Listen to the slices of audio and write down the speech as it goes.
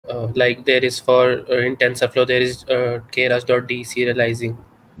like there is for in TensorFlow there is keras.deserializing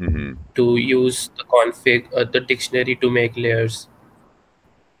Hmm. to use the config the dictionary to make layers.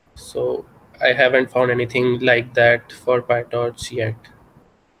 So I haven't found anything like that for PyTorch yet.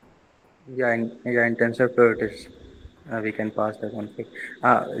 In TensorFlow it is. We can pass the config.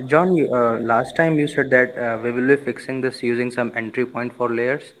 John, last time you said that we will be fixing this using some entry point for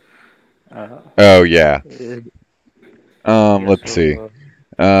layers. Uh, Oh yeah. uh, yeah, Let's so see.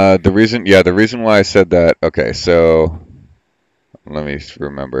 The reason why I said that. Okay, so let me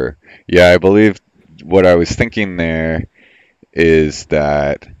remember. Yeah, I believe what I was thinking there is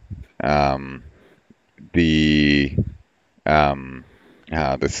that um, the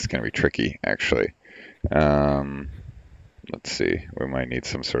this is going to be tricky actually. Um, let's see. We might need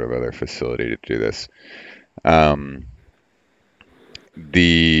some sort of other facility to do this. Um,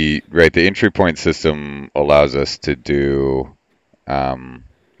 the entry point system allows us to do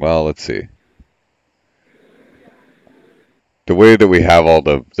well, let's see. The way that we have all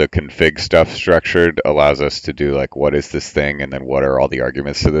the config stuff structured allows us to do like what is this thing and then what are all the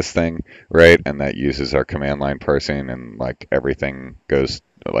arguments to this thing, right? And that uses our command line parsing and like everything goes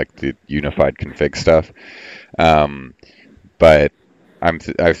like the unified config stuff. Um, but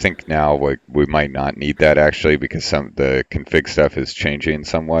I think now we might not need that actually because some the config stuff is changing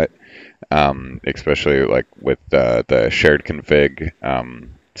somewhat, especially like with the shared config.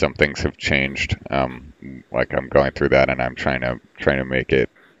 Some things have changed. Like I'm going through that and I'm trying to make it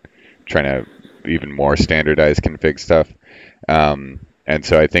trying to even more standardized config stuff. And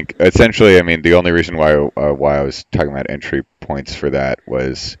so I think essentially, I mean, the only reason why I was talking about entry points for that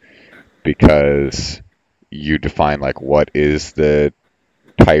was because you define like what is the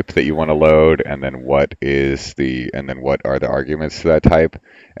type that you want to load and then what are the arguments to that type,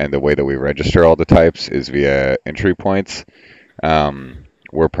 and the way that we register all the types is via entry points.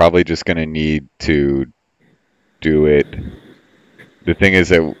 We're probably just going to need to do it. The thing is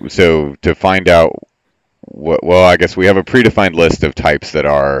that so to find out well, I guess we have a predefined list of types that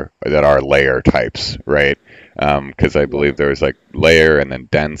are layer types, right? Because I yeah, believe there was like layer and then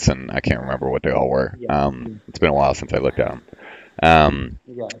dense, and I can't remember what they all were. yeah, It's been a while since I looked at them. Um,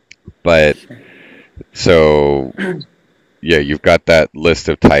 yeah. but so yeah, you've got that list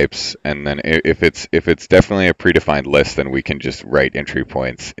of types, and then if it's definitely a predefined list, then we can just write entry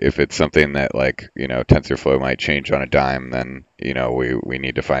points. If it's something that like TensorFlow might change on a dime, then we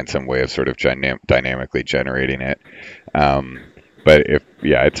need to find some way of sort of dynamically generating it. Um, but if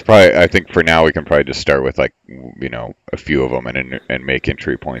yeah, it's probably I think for now we can probably just start with like a few of them and make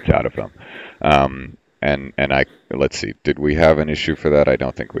entry points out of them. And I let's see, did we have an issue for that? I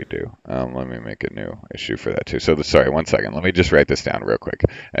don't think we do. Let me make a new issue for that too. So sorry, 1 second. Let me just write this down real quick,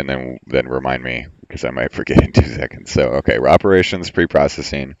 and then remind me because I might forget in 2 seconds. So okay, operations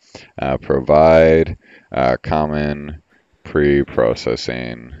pre-processing, provide common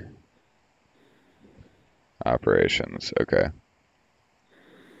pre-processing operations. Okay.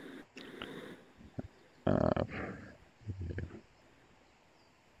 Uh,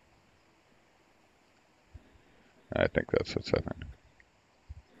 I think that's what's happening.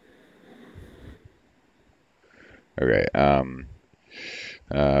 Okay. And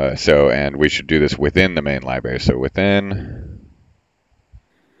we should do this within the main library. So within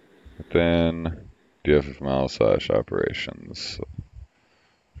dffml/operations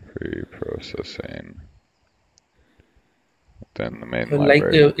pre-processing within the main Like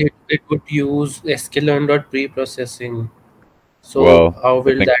library. it would use sklearn pre-processing. So Well, how I will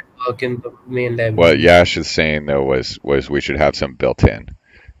think that work in the main what library? Yash is saying though was we should have some built in,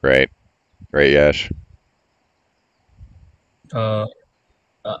 right? Right, Yash? Uh,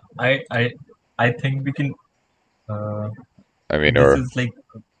 I think we can. Uh, I mean, this or is like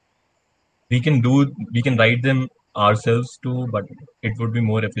we can write them ourselves too, but it would be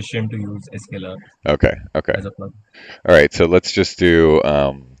more efficient to use SKLR okay, okay. as a plug. All right, so let's just do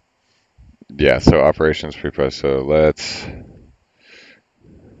yeah, so operations pre-process. So let's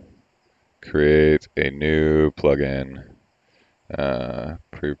create a new plugin,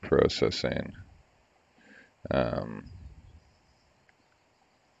 pre-processing, um,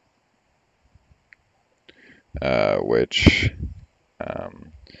 which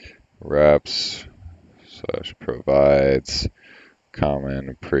um, reps / provides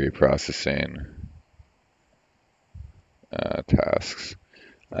common pre-processing tasks.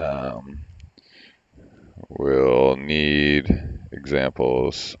 Um, we'll need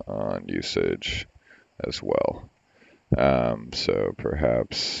examples on usage as well. So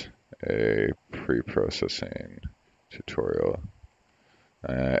perhaps a pre-processing tutorial.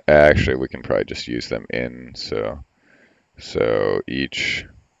 Actually, we can probably just use them in. So each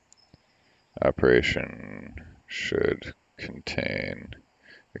operation should contain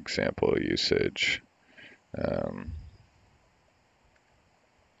example usage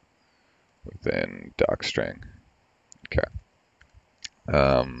within docstring. Okay.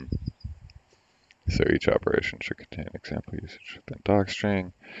 So each operation should contain example usage within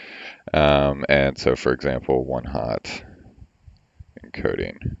docstring. And so, for example, one hot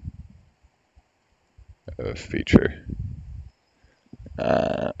encoding of feature.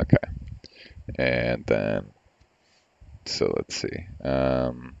 Okay. And then, so let's see.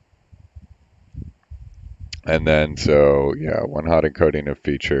 And then, so yeah, one hot encoding of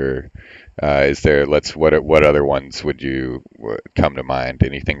feature. Is there? What other ones would you come to mind?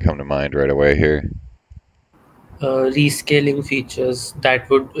 Anything come to mind right away here? Rescaling features that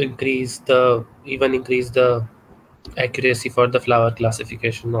would increase the accuracy for the flower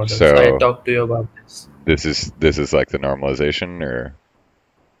classification models. I So talked to you about this. this is like the normalization, or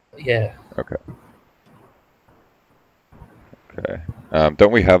Yeah. okay. Okay.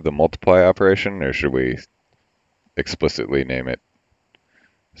 Don't we have the multiply operation, or should we explicitly name it?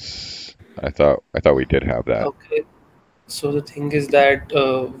 I thought we did have that. Okay. So the thing is that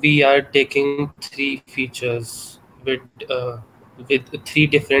we are taking three features uh, with three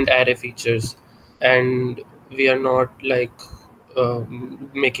different array features, and we are not like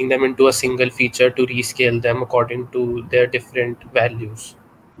making them into a single feature to rescale them according to their different values.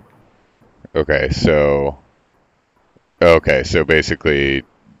 Okay, so basically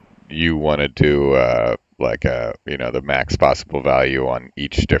you want to do like the max possible value on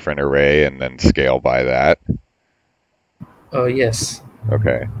each different array and then scale by that. Yes.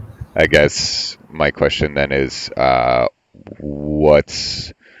 Okay. I guess my question then is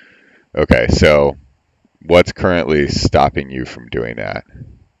what's okay, so what's currently stopping you from doing that?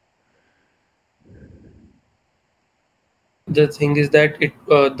 The thing is that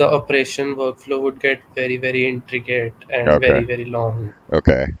the operation workflow would get very, very intricate and Okay. very, very long.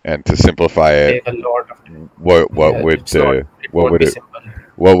 Okay. And to simplify it, Take a lot of what yeah, would it's not. the It what won't would be it simple.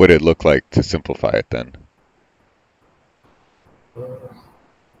 what would it look like to simplify it then?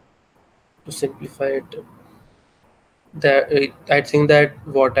 To simplify it, I think that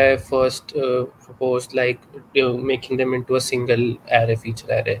what I first proposed, like making them into a single array feature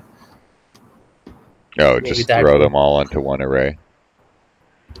array, Oh, maybe just that throw would them all onto one array.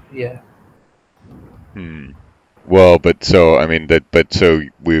 yeah. Well, but so I mean so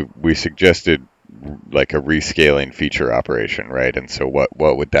we suggested like a rescaling feature operation, right? And so what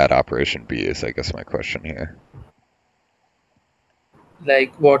would that operation be is I guess my question here.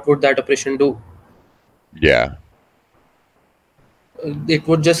 Like what would that operation do? Yeah. It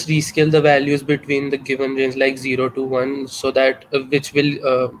would just rescale the values between the given range, like 0 to 1, so that which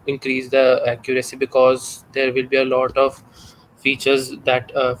will increase the accuracy, because there will be a lot of features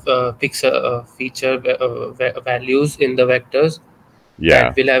that pix feature values in the vectors Yeah.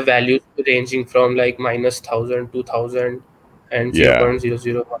 that will have values ranging from like -1000, 2000, and Yeah.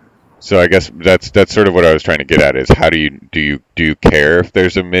 0.001. So I guess that's sort of what I was trying to get at is how do you care if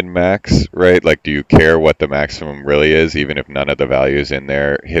there's a min max, right? Like do you care what the maximum really is even if none of the values in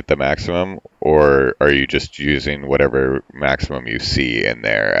there hit the maximum, or are you just using whatever maximum you see in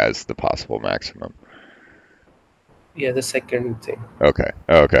there as the possible maximum? Yeah, the second thing. Okay.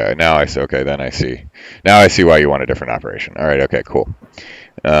 Okay. Now I see. Okay, then I see. Now I see why you want a different operation. All right. Okay. Cool.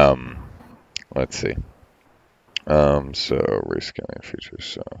 Let's see. So rescaling features.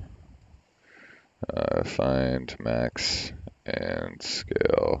 So find max and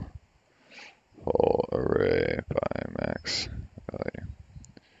scale whole array by max value.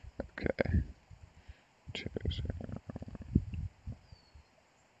 Okay. 2, 0.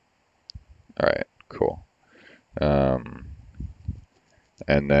 All right. Cool.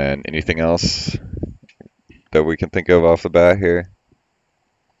 And then anything else that we can think of off the bat here?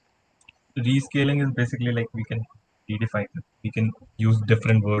 Rescaling is basically like we can redefine it. We can use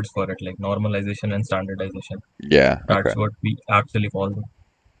different words for it, like normalization and standardization. Yeah. That's Okay. what we actually call them.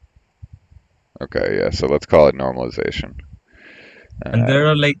 Okay. Yeah. So let's call it normalization. And there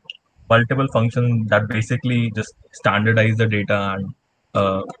are like multiple functions that basically just standardize the data and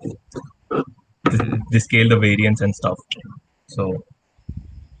they scale the variance and stuff. So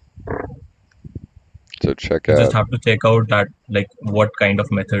check you just out. have to check out that like what kind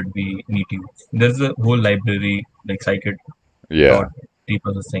of method we need to use. There's a whole library like scikit Yeah.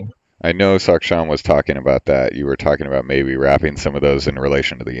 preprocessing. I know Sakshan was talking about that. You were talking about maybe wrapping some of those in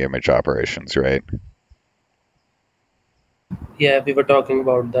relation to the image operations, right? Yeah, we were talking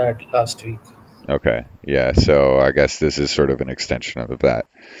about that last week. Okay. Yeah. So I guess this is sort of an extension of that.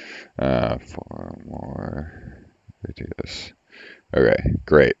 For more videos, Okay,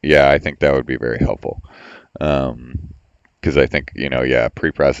 great. Yeah, I think that would be very helpful. Because I think, yeah,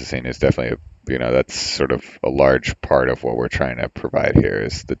 pre-processing is definitely, that's sort of a large part of what we're trying to provide here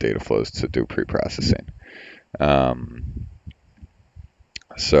is the data flows to do pre-processing. Um,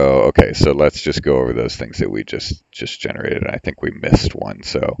 okay, so let's just go over those things that we just generated. And I think we missed one.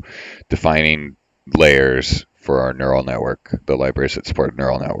 So defining layers for our neural network, the libraries that support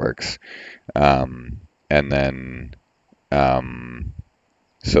neural networks. And then,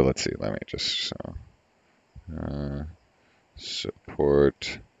 so let's see, let me just,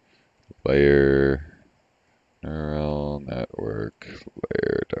 support layer neural network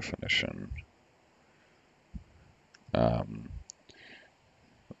layer definition.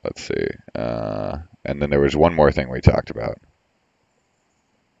 Let's see. And then there was one more thing we talked about.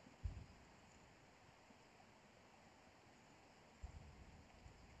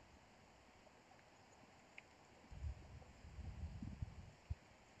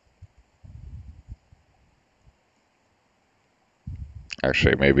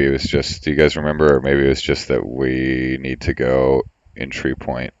 Actually, maybe it was just, do you guys remember? Or maybe it was just that we need to go entry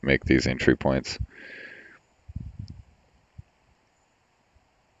point, make these entry points.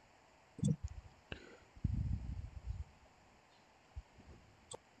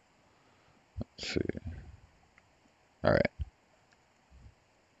 Let's see. All right.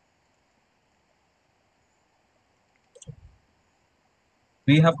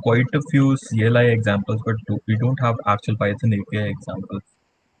 We have quite a few CLI examples, but we don't have actual Python API examples.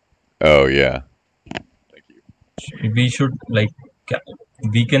 Oh, yeah. We should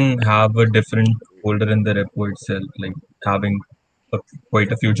we can have a different folder in the repo itself, like having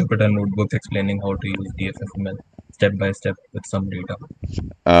quite a few Jupyter notebooks explaining how to use DFFML step by step with some data.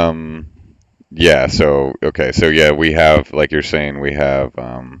 Yeah, so, okay, so yeah, we have, like you're saying, we have,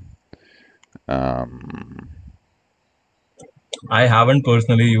 I haven't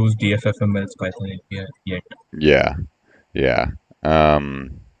personally used DFFML's Python API yet. yeah.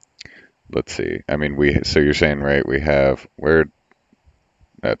 Let's see. I mean, so you're saying, right, we have,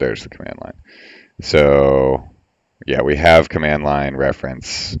 there's the command line. So, yeah, we have command line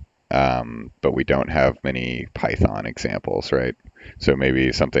reference, but we don't have many Python examples, right? So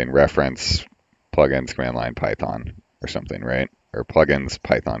maybe something reference plugins command line Python or something, right? Or plugins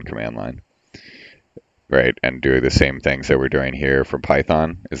Python command line, right? And do the same things that we're doing here for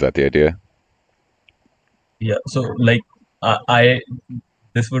Python. Is that the idea? Yeah. So like I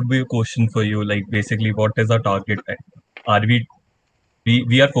this would be a question for you. Like basically, what is our target? Are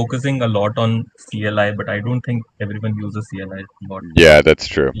we are focusing a lot on CLI, but I don't think everyone uses CLI a lot. Yeah, that's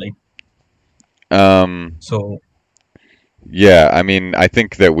true. Like Um, so. yeah, I mean, I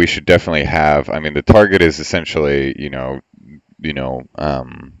think that we should definitely have. I mean, the target is essentially,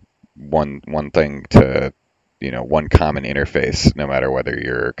 one thing to, one common interface, no matter whether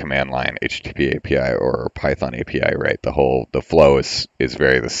you're command line, HTTP API, or Python API, right? The flow is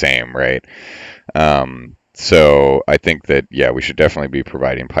very the same, right? So I think that, yeah, we should definitely be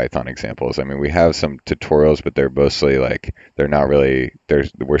providing Python examples. I mean, we have some tutorials, but they're mostly like they're not really.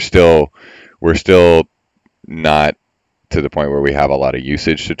 We're still not to the point where we have a lot of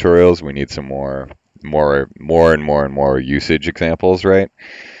usage tutorials. We need some more usage examples, right?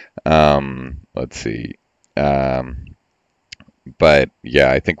 Let's see. But yeah,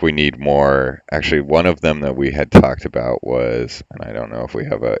 I think we need more. Actually, one of them that we had talked about was, and I don't know if we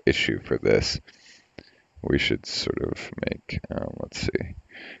have a issue for this. We should sort of make. Let's see.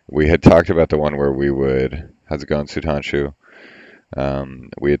 We had talked about the one where we would. How's it going, Sudhanshu?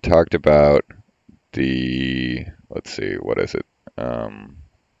 We had talked about the. Let's see. What is it?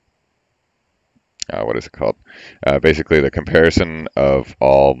 What is it called? Basically, the comparison of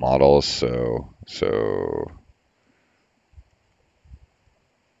all models. So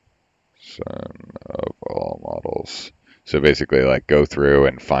sum of all models. So basically, like go through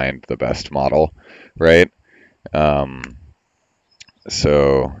and find the best model, right? Um,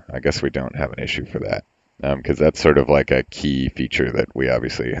 so I guess we don't have an issue for that because that's sort of like a key feature that we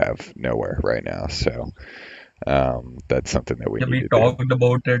obviously have nowhere right now. So that's something that we Yeah, need we to do. talked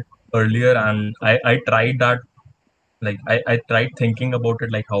about it earlier, and I tried that. Like I tried thinking about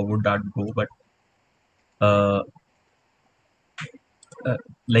it, like how would that go, but uh, uh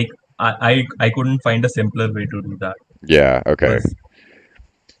like I couldn't find a simpler way to do that Yeah. Okay. because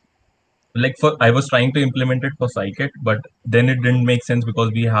like for I was trying to implement it for Scikit, but then it didn't make sense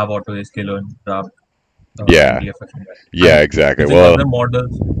because we have AutoScaler and Graph in Yeah. DFFML, Yeah. and Exactly. using Well. other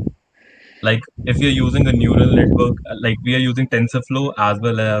models. Like if you're using a neural network, like we are using TensorFlow as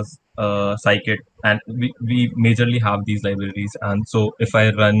well as Scikit, and we majorly have these libraries. And so if I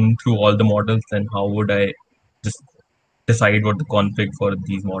run through all the models, then how would I just decide what the config for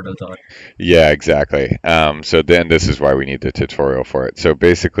these models are. Yeah, exactly. So then this is why we need the tutorial for it. So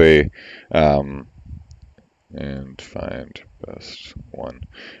basically, um, and find best one.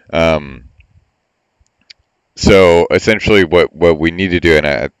 Um, so essentially, what we need to do,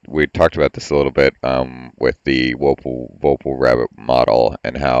 and we talked about this a little bit with the Wopal Rabbit model,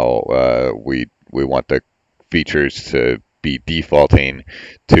 and how we want the features to be defaulting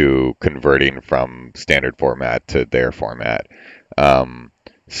to converting from standard format to their format. Um,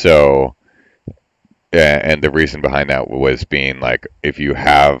 so yeah, and the reason behind that was being like, if you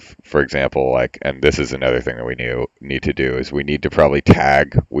have, for example, like, and this is another thing that we need to do is we need to probably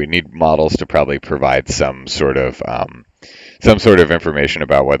tag. We need models to probably provide some sort of information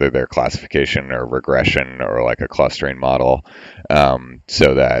about whether they're classification or regression or like a clustering model,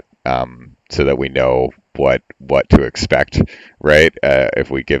 so that we know what to expect, right? If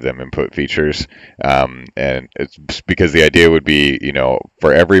we give them input features, and it's because the idea would be,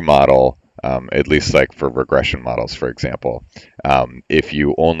 for every model. At least like for regression models, for example, if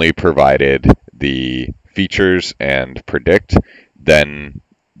you only provided the features and predict, then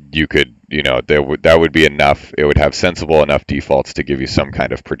you could, that would be enough. It would have sensible enough defaults to give you some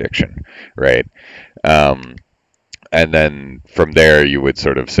kind of prediction, right? Um, and then from there, you would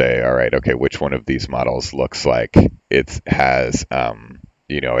sort of say, all right, okay, which one of these models looks like it has,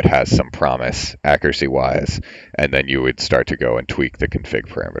 it has some promise accuracy wise, and then you would start to go and tweak the config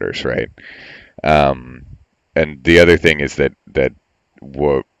parameters, right? Um, and the other thing is that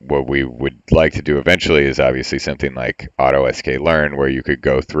what we would like to do eventually is obviously something like auto sklearn, where you could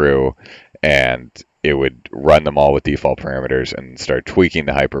go through and it would run them all with default parameters and start tweaking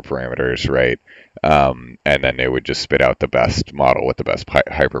the hyperparameters, right? And then it would just spit out the best model with the best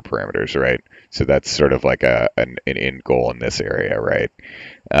hyperparameters, right? So that's sort of like an end goal in this area, right?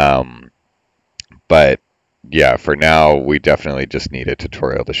 Um, but yeah, for now, we definitely just need a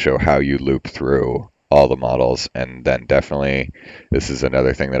tutorial to show how you loop through all the models. And then definitely, this is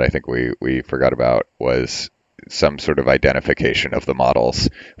another thing that I think we forgot about, was some sort of identification of the models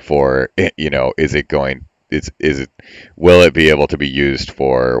for, is it going, is it, will it be able to be used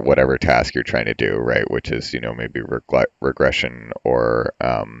for whatever task you're trying to do, right? Which is, maybe regression or,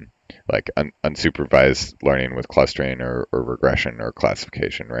 like unsupervised learning with clustering, or regression or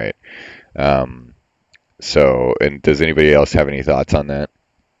classification, right? Um, and does anybody else have any thoughts on that?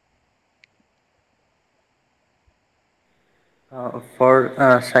 For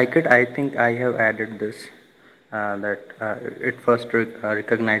Scikit, I think I have added this, that it first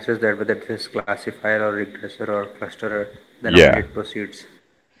recognizes that whether it is classifier or regressor or clusterer, then only Yeah. it proceeds.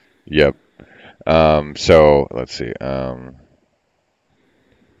 Yep. So let's see.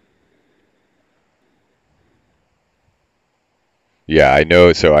 Yeah, I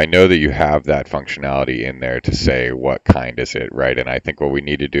know. So I know that you have that functionality in there to say what kind is it, right? And I think what we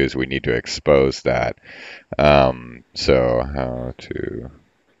need to do is we need to expose that. So how to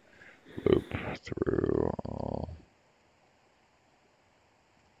loop through all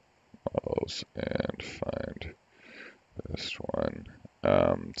models and find this one.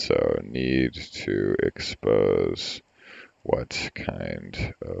 So need to expose what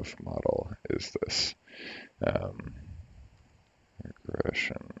kind of model is this? Um,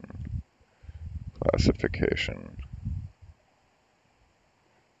 Regression, classification,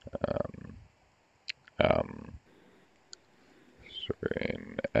 um, um,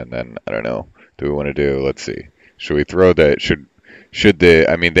 and then I don't know. Do we want to do? Let's see. Should we throw the should the?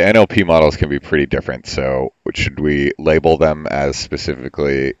 I mean, the NLP models can be pretty different. So should we label them as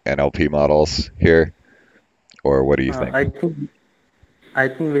specifically NLP models here, or what do you think? I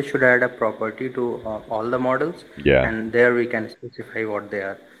think we should add a property to all the models, Yeah. and there we can specify what they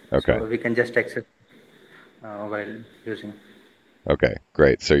are. Okay. So we can just access while using. Okay.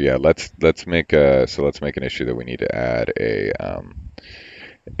 Great. So yeah, let's make an issue that we need to add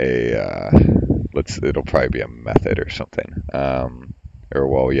it'll probably be a method or something. Or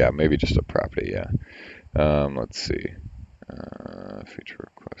well, yeah, maybe just a property. Yeah. Let's see. Feature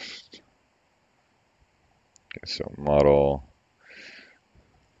request. Okay, so model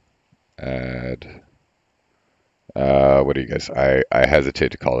add. What do you guys? I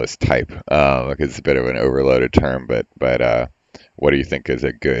hesitate to call this type because it's a bit of an overloaded term, but what do you think is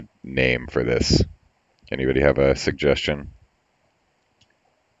a good name for this? Anybody have a suggestion?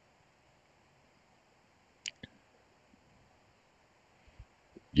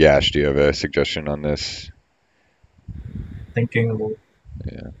 Yash, do you have a suggestion on this? Thinking about.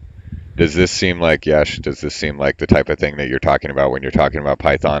 Yeah. Does this seem like, Yash, does this seem like the type of thing that you're talking about when you're talking about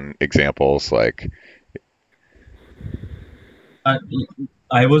Python examples? Like, Uh,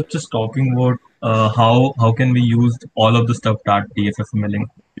 I was just talking about how can we use all of the stuff that DFFML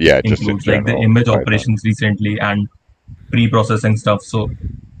Yeah, just in includes, like the general for image Python. operations recently and pre-processing stuff. So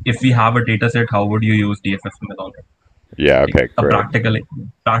if we have a data set, how would you use DFFML on it? Yeah, Like okay, a great.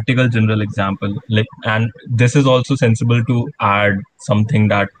 practical general example. Like, and this is also sensible to add something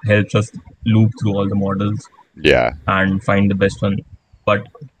that helps us loop through all the models Yeah. and find the best one. But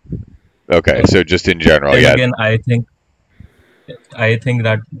Okay, uh, so just in general, then yeah. again, I think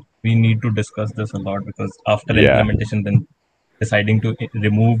that we need to discuss this a lot, because after Yeah. implementation, then deciding to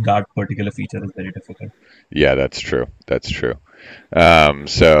remove that particular feature is very difficult. Yeah, that's true. That's true.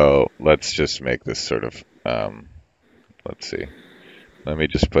 So let's just make this sort of let's see. Let me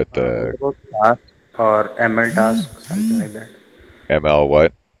just put What the about task or ML task, something like that? ML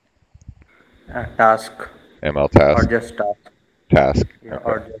what? Task ML or task? just task? Task. Yeah, Okay.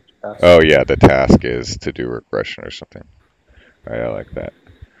 or just task. Oh yeah, the task is to do regression or something. All right, I like that.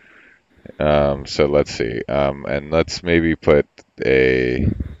 So let's see. And let's maybe put a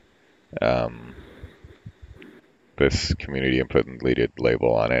this community input and deleted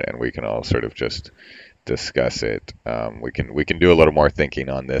label on it, and we can all sort of just discuss it. We can do a little more thinking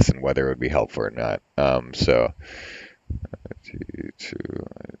on this and whether it would be helpful or not. So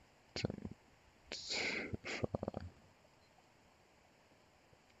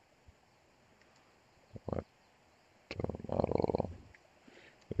what the model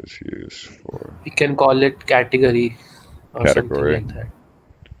is used for We can call it category or something category. like that.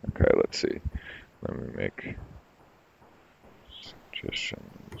 Okay, let's see. Let me make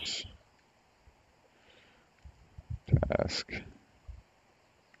suggestions. Task.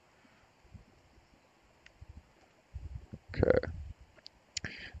 Okay.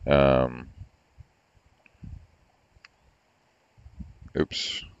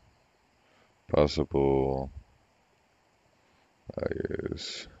 Oops. Possible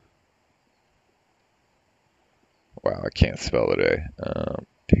values. Wow, I can't spell today. Damn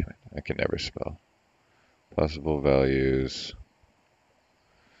it, I can never spell. Possible values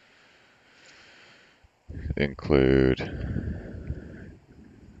include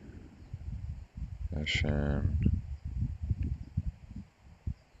session,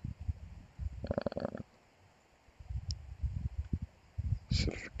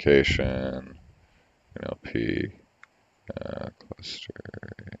 specification, NLP,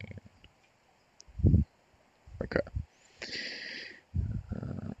 clustering. Okay.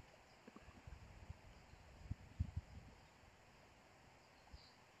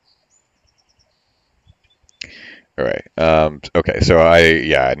 All right. Okay. So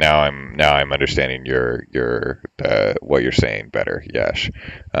now I'm understanding your what you're saying better, Yash.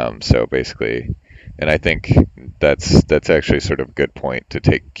 So basically, and I think that's actually sort of a good point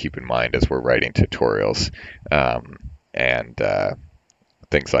to keep in mind as we're writing tutorials, and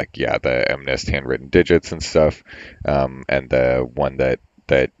things like the MNIST handwritten digits and stuff, and the one that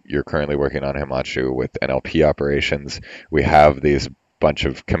you're currently working on, Himanshu, with NLP operations. We have these bunch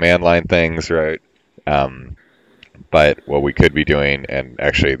of command line things, right? But what we could be doing, and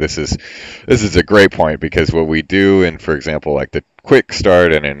actually this is a great point, because what we do in, for example, like the quick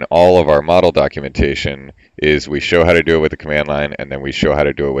start and in all of our model documentation, is we show how to do it with the command line, and then we show how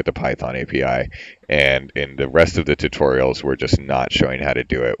to do it with the Python API. And in the rest of the tutorials, we're just not showing how to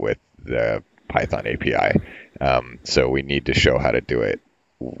do it with the Python API. So we need to show how to do it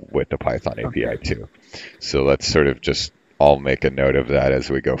with the Python API too. So let's sort of just all make a note of that as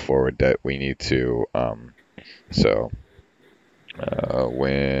we go forward, that we need to so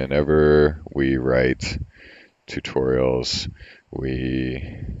whenever we write tutorials, we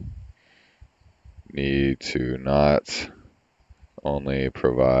need to not only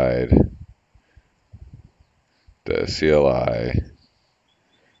provide the CLI,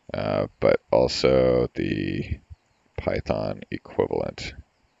 but also the Python equivalent.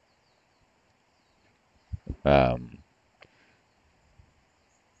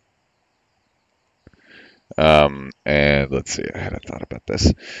 And let's see, I had a thought about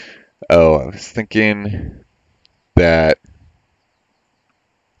this. Oh, I was thinking that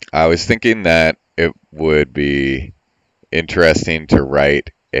it would be interesting to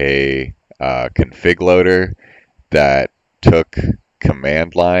write a config loader that took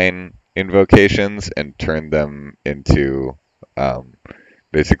command line invocations and turned them into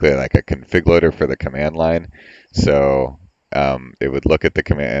basically like a config loader for the command line. So it would look at the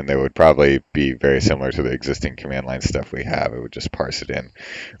command, and it would probably be very similar to the existing command line stuff we have. It would just parse it in,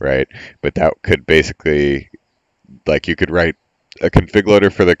 right? But that could basically, like, you could write a config loader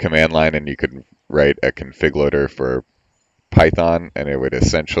for the command line, and you could write a config loader for Python, and it would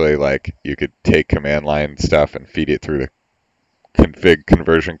essentially, like, you could take command line stuff and feed it through the config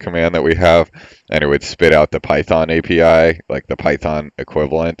conversion command that we have, and it would spit out the Python API, like the Python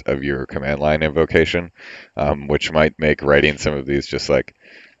equivalent of your command line invocation, which might make writing some of these just like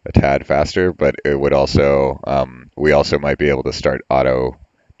a tad faster, but it would also, we also might be able to start auto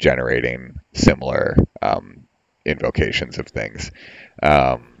generating similar invocations of things.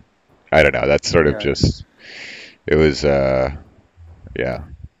 I don't know. That's sort of Yeah, just, it was, yeah. yeah,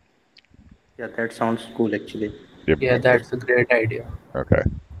 that sounds cool actually. Yep. Yeah, that's a great idea. Okay.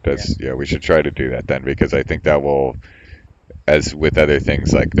 Yeah, Yeah, we should try to do that then, because I think that will, as with other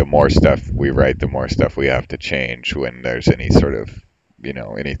things, like the more stuff we write, the more stuff we have to change when there's any sort of,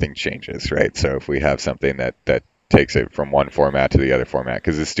 anything changes, right? So if we have something that takes it from one format to the other format,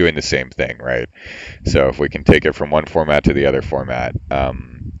 because it's doing the same thing, right? So if we can take it from one format to the other format,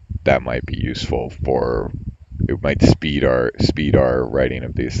 that might be useful for, it might speed our writing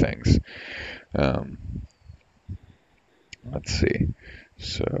of these things. Um, let's see.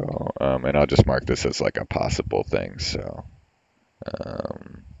 So, and I'll just mark this as like a possible thing. So,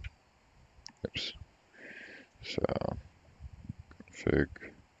 oops. So, config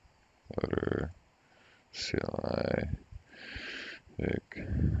loader CLI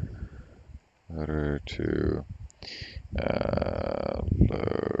config loader to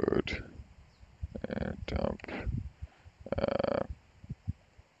load and dump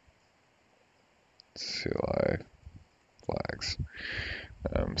CLI flags.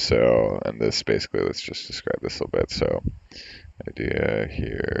 And this basically, let's just describe this a little bit. So, idea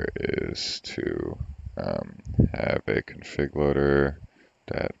here is to have a config loader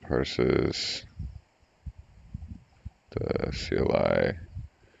that parses the CLI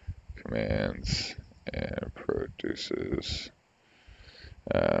commands and produces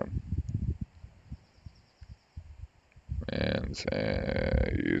commands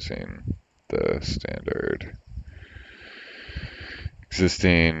using the standard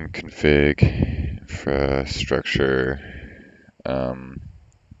existing config infrastructure.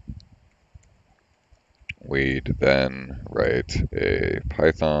 We'd then write a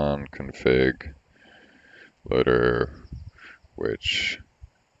Python config loader which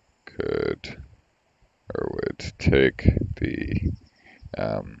would take the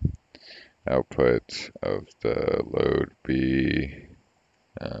output of the load B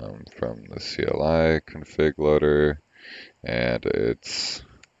from the CLI config loader, and its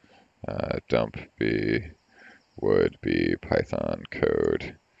dump B would be Python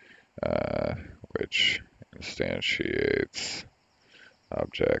code, which instantiates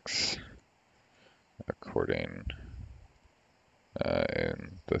objects according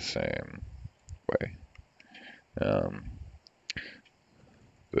in the same way.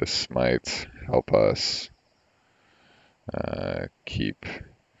 This might help us keep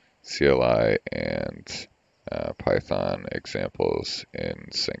CLI and Python examples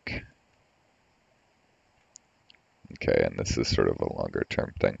in sync. Okay, and this is sort of a longer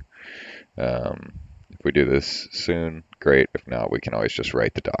term thing. If we do this soon, great. If not, we can always just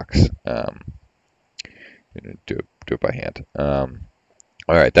write the docs. Do it by hand.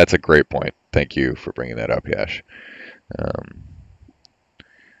 All right, that's a great point. Thank you for bringing that up, Yash.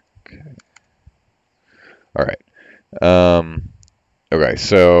 Okay. All right. Okay,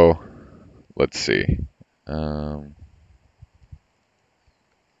 so let's see.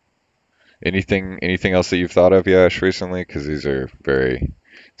 Anything else that you've thought of, Yash, recently? Because it's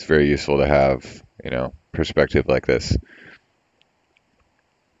very useful to have, perspective like this.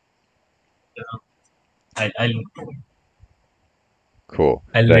 I'll Cool.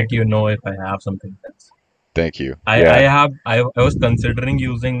 let you know if I have something else. Thank you. I was considering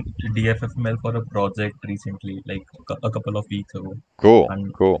using DFFML for a project recently, like a couple of weeks ago. Cool.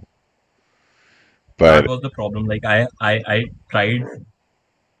 And Cool. that But was the problem. Like I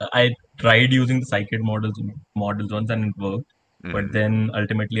tried using the scikit models once and it worked, but then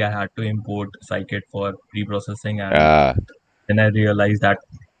ultimately I had to import scikit for pre-processing, and then I realized that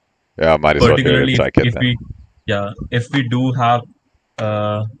might as well do it in particularly scikit then. if we do have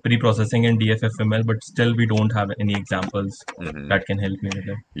pre-processing in DFFML, but still we don't have any examples that can help me with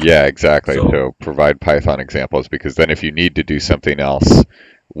it. Yeah, exactly. So- So provide Python examples, because then if you need to do something else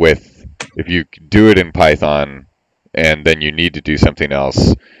if you do it in Python and then you need to do something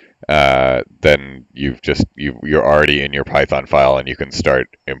else, then you're already in your Python file and you can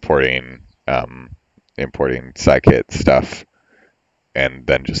start importing scikit stuff, and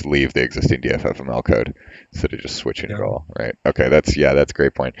then just leave the existing DFFML code instead of just switching it all, right? Okay, that's a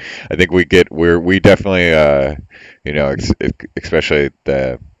great point. I think we definitely especially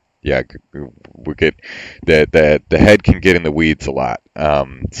we get the head can get in the weeds a lot.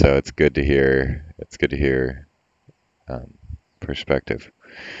 So it's good to hear perspective.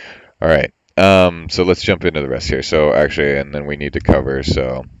 All right. So let's jump into the rest here. So actually, and then we need to cover.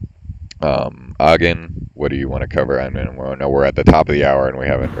 So, Agin, what do you want to cover? I mean, we know we're at the top of the hour and we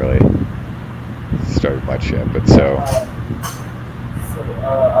haven't really started much yet. But so,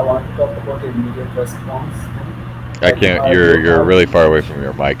 I want to talk about immediate response. I can't. You're really far away from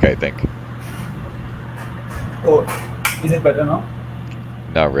your mic, I think. Oh, is it better now?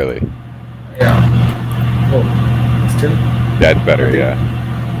 Not really. Yeah. Oh, still? That's better. Okay. Yeah.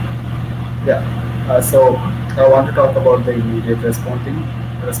 Yeah. So I want to talk about the immediate response.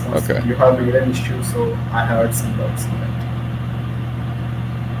 Okay. You have made an issue, so I had some doubts on that.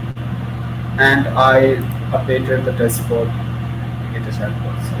 And I updated the test code to get a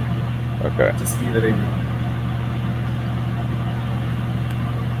chatbot. So Okay. just see the review.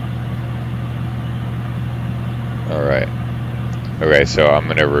 All right. Okay. So I'm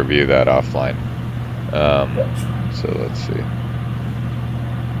gonna review that offline. So let's see.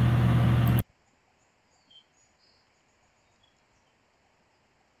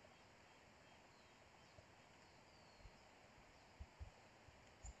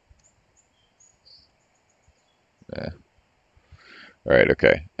 Yeah. All right.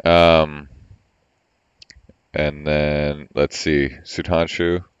 Okay. And then let's see,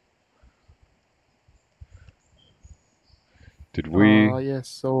 Sudhanshu. Did we? Yes,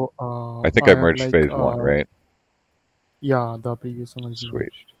 so I think I I have merged like phase one, right? yeah, the previous one is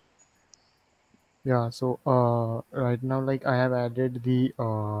Sweet. merged. Yeah, so right now like I have added the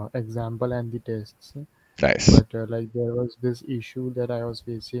example and the tests, Nice. but like there was this issue that I was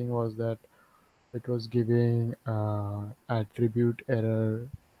facing was that it was giving attribute error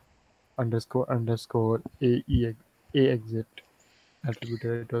underscore a exit attribute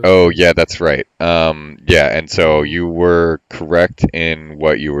error. It was Oh, giving. yeah, that's right. Yeah, and so So you were correct in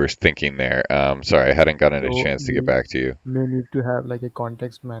what you were thinking there. Sorry, I hadn't gotten a so chance to get we back to you. may need to have like a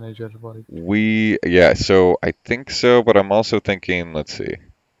context manager for it. Yeah, so I think so, but I'm also thinking, let's see.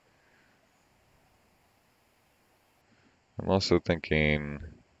 I'm also thinking,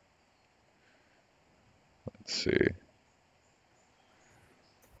 let's see.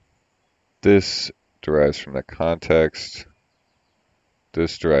 This derives from the context.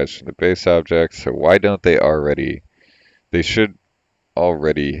 This derives from the base object. So why don't they already? They should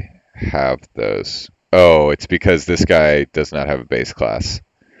already have those. Oh, it's because this guy does not have a base class.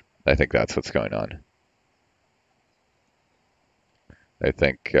 I think that's what's going on. I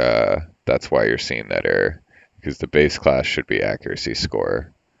think that's why you're seeing that error, because the base class should be accuracy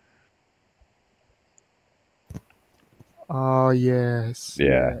score. Yes.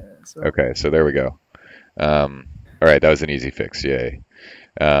 Yeah. Yes. Okay, so there we go. All right, that was an easy fix. Yay.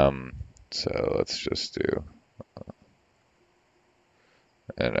 So let's just do.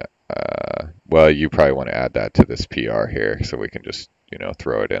 And well, you probably want to add that to this PR here, so we can just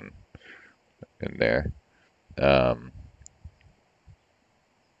throw it in there.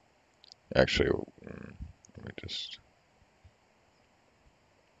 Actually, let me just.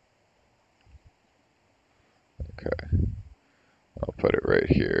 Okay, I'll put it right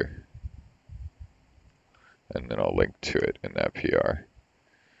here, and then I'll link to it in that PR.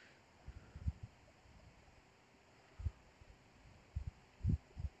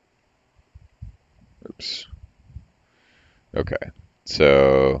 Oops. Okay,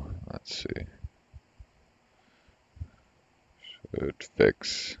 so let's see. Should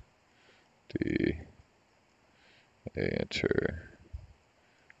fix the A enter,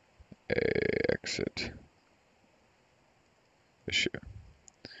 A exit issue.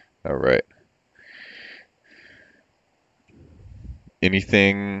 All right.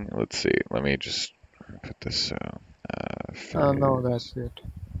 Anything? Let's see. Let me just put this. No, Phase that's it.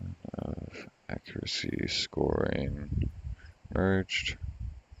 of accuracy scoring merged.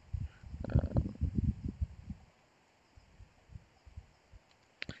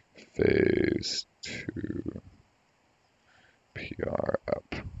 Phase 2 PR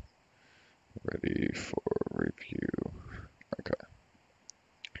up. Ready for review. Okay.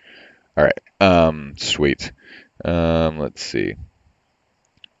 All right. Sweet. Let's see.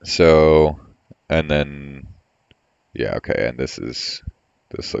 So, and then, yeah, okay, and this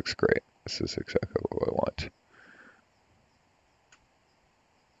looks great. This is exactly what I want.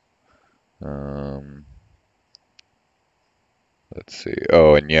 Let's see.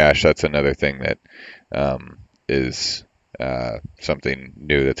 Oh, and Yash, that's another thing that is something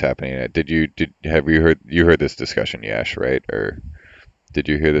new that's happening. Have you heard this discussion, Yash, right? Or did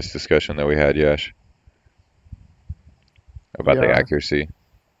you hear this discussion that we had, Yash, about the Yeah. accuracy?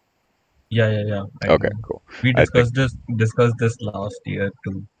 Yeah. I Okay, know. cool. We I think discussed this last year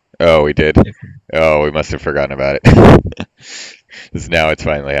too. Oh, we did. If Oh, we must have forgotten about it. 'Cause now it's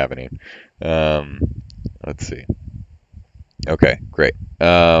finally happening. Um, let's see. Okay, great.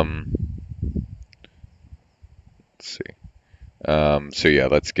 Let's see. So yeah,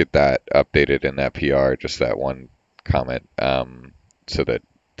 let's get that updated in that PR, just that one comment, so that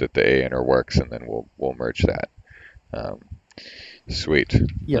the A works, and then we'll merge that. Um, Sweet.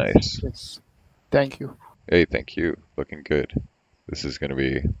 Yes, Nice. yes. Thank you. Hey, thank you. Looking good. This is gonna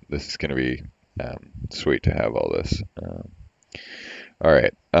be sweet to have all this. All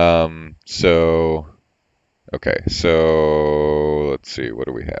right. So okay. So let's see. What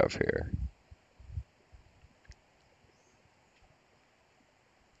do we have here?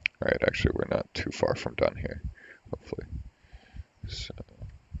 All right. Actually, we're not too far from done here. Hopefully. So,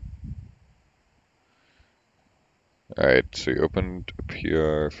 all right. So you opened a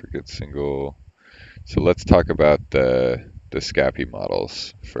PR for get single. So let's talk about the SCAPI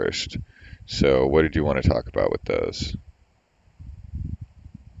models first. So what did you want to talk about with those?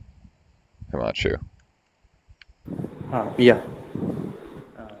 Himanshu. Yeah.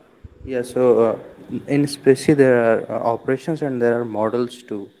 Uh, yeah, so in Specie there are operations and there are models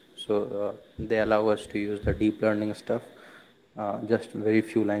too. So they allow us to use the deep learning stuff, just very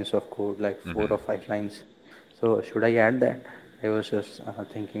few lines of code, like four Mhm. or five lines. So should I add that? I was just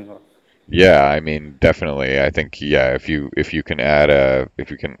thinking of. Yeah, I mean, definitely. I think, yeah, if you can add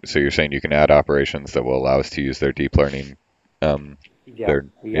if you can, so you're saying you can add operations that will allow us to use their deep learning, um, Yeah, their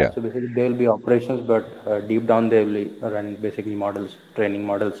yeah. yeah. So basically there will be operations, but deep down they will be running basically models, training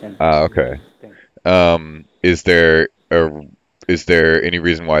models and Okay. things. Is there any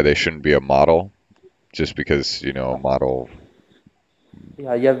reason why they shouldn't be a model? Just because, a model.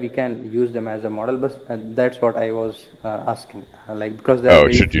 Yeah, yeah, we can use them as a model, but that's what I was asking. Like because there are Oh,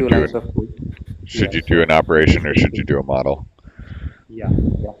 very few lines of code. should Yeah, you do so an operation or basically, should you do a model? yeah,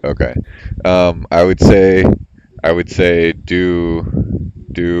 yeah. Okay. I would say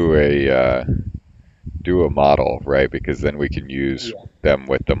do a model, right? Because then we can use Yeah, them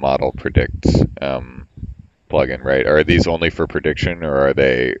with the model predict plugin, right? Are these only for prediction or are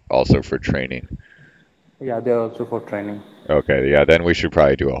they also for training? yeah. They're also for training. Okay, yeah, then we should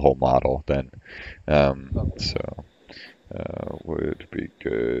probably do a whole model then. Okay. So would be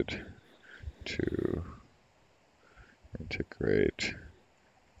good to integrate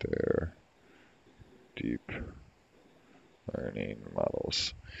their deep learning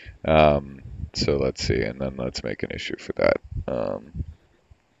models. So let's see, and then let's make an issue for that.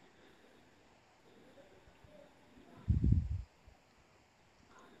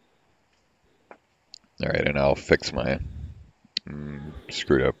 All right, and I'll fix my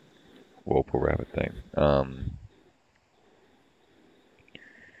screwed up Whirlpool Rabbit thing.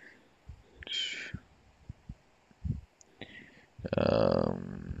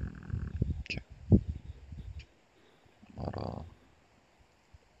 Okay, model.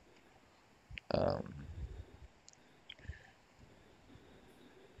 Um,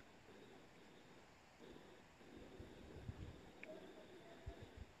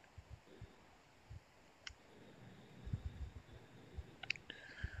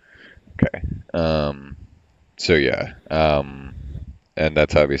 okay. So yeah. And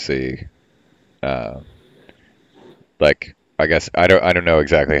that's obviously like I guess I don't know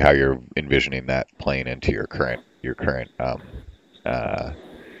exactly how you're envisioning that playing into your current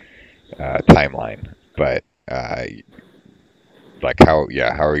timeline, but like how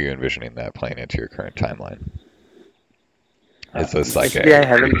are you envisioning that playing into your current timeline? Is this like Actually, a I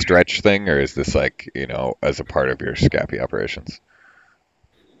haven't. stretch thing, or is this like as a part of your SCAPI operations?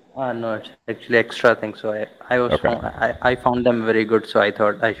 No, it's actually extra thing. So Okay, I found them very good. So I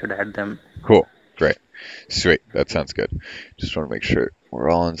thought I should add them. cool, great, sweet. That sounds good. Just want to make sure we're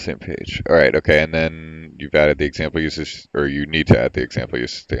all on the same page. All right, okay, and then you've added the example uses, or you need to add the example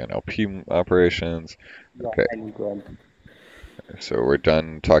uses to the NLP operations. Yeah, Okay, I need to add them. so we're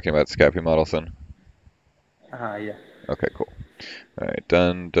done talking about SCAPI models then. Yeah. Okay, cool. All right,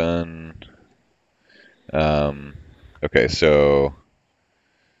 done. Um, okay, so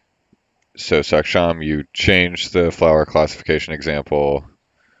Saksham, you changed the flower classification example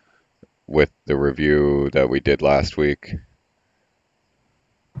with the review that we did last week,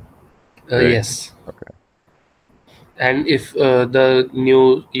 right? Yes. Okay. And if the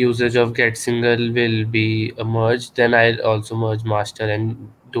new usage of get single will be merged, then I'll also merge master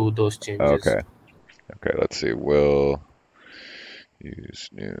and do those changes. Okay. Okay. Let's see. We'll use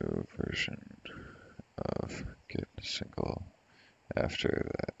new version of get single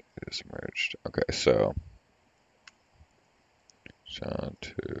after that is merged. Okay. So on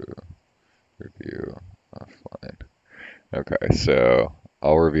to review offline. Okay. So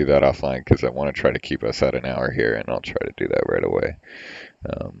I'll review that offline because I want to try to keep us at an hour here, and I'll try to do that right away.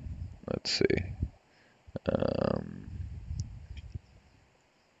 Let's see.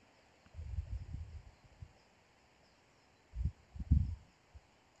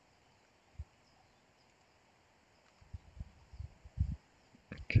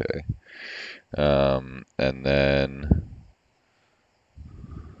 Okay. And then,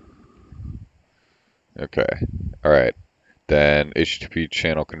 okay. All right. Then HTTP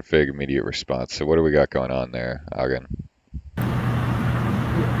channel config immediate response. So what do we got going on there, Agan?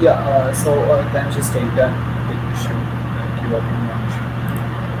 Yeah, so can you just take that issue, like your opinion?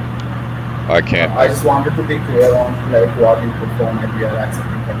 I can't. I just wanted to be clear on like what input format we are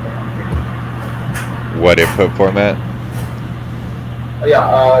accepting from the config. What input format?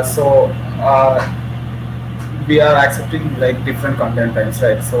 Yeah, so we are accepting like different content types,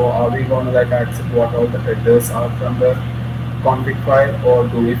 right? So are we going to like accept what all the headers are from the config file, or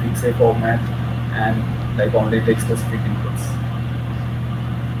do we fix a format and like only take specific inputs?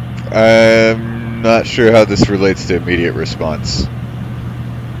 I'm not sure how this relates to immediate response.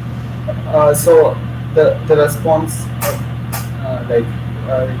 So the response,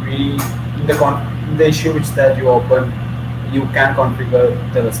 we in the issue which that you open, you can configure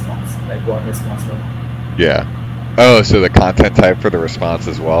the response, like what response level. Yeah. Oh, so the content type for the response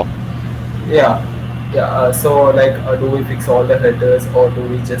as well? Yeah. So like, do we fix all the headers, or do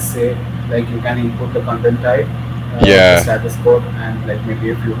we just say like you can input the content type, Yeah. the status code, and like maybe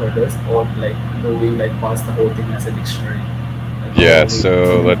a few headers, or like do we like pass the whole thing as a dictionary? Like, Yeah.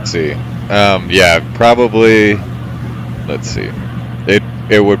 So let's see. Yeah, probably. Let's see.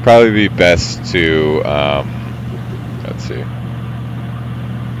 It would probably be best to. Let's see.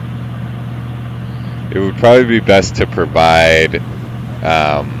 It would probably be best to provide.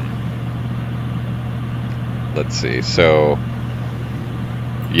 Let's see. So.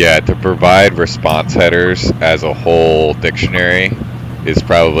 Yeah, to provide response headers as a whole dictionary is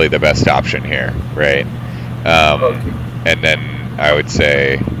probably the best option here, right? Okay. And then I would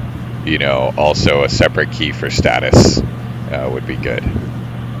say, you know, also a separate key for status would be good.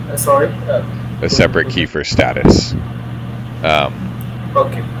 Sorry. A separate key for status.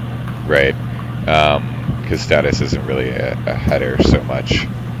 Okay. Right. Because status isn't really a header so much,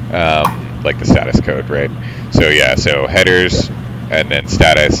 like the status code, right? So yeah, so headers, and then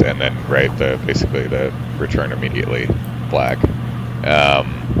status, and then right basically the return immediately flag.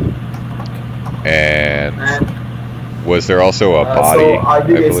 And was there also a body? So are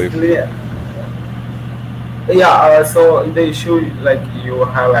we I believe. basically? Yeah. So the issue, like you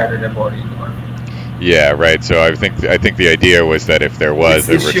have added a body to one. Yeah, right. So I think the idea was that if there was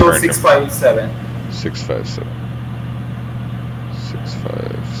It's a issue return 657. 657.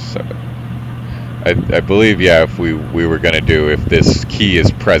 657. I believe, yeah, if we were going to do, if this key is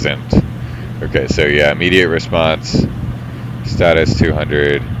present. Okay, so yeah, immediate response, status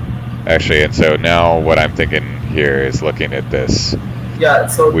 200. Actually, and so now what I'm thinking here is looking at this. Yeah,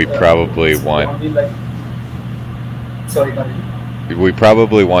 so we probably want. Only like, sorry, continue. We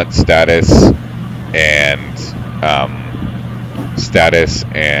probably want status and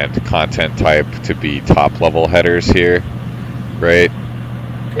content type to be top level headers here, right?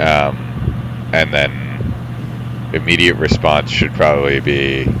 Okay. And then immediate response should probably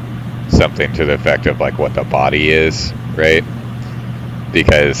be something to the effect of like what the body is, right?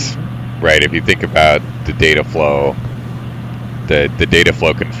 Because, right, if you think about the data flow, the data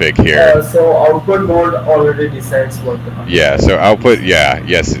flow config here. So output mode already decides what the content. Yeah, so output, yeah,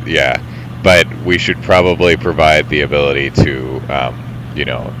 but we should probably provide the ability to, you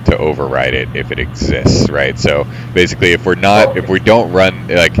know, to override it if it exists, right? So basically, if we don't run,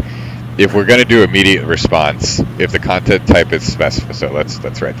 like, if we're going to do immediate response, if the content type is specified, so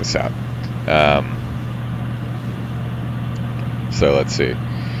let's write this out. So let's see.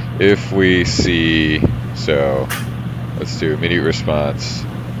 If we see, so let's do immediate response.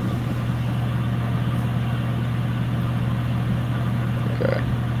 Okay.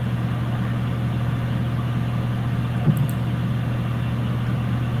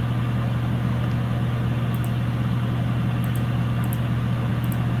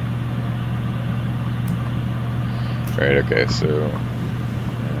 Right, okay, so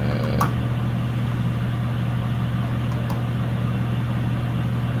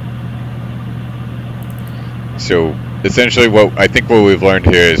essentially what we've learned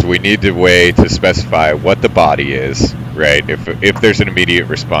here is we need a way to specify what the body is, right? If there's an immediate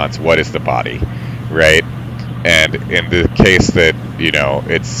response, what is the body, right? And in the case that, you know,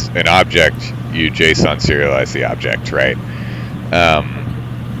 it's an object, you JSON serialize the object, right?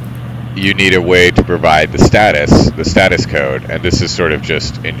 you need a way to provide the status code, and this is sort of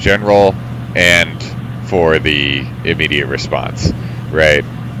just in general and for the immediate response, right?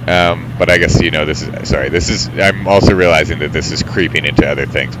 But I guess I'm also realizing that this is creeping into other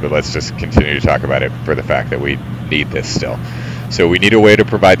things, but let's just continue to talk about it for the fact that we need this still. So we need a way to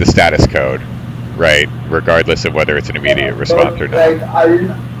provide the status code, right, regardless of whether it's an immediate response or not. Like I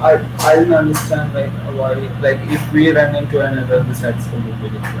didn't understand like why, like if we run into an error, the status code would be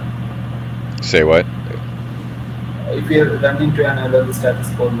different. Say what? If we run into an error, the status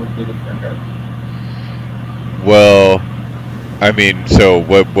code would be different. Right? Well, I mean, so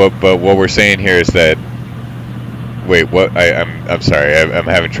what we're saying here is that. Wait, what? I'm sorry. I'm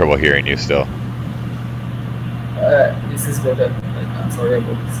having trouble hearing you still. This is better. Like, I'm sorry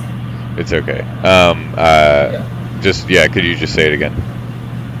about this. It's okay. Yeah. Could you just say it again?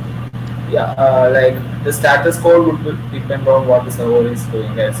 Yeah, like the status code would depend on what the server is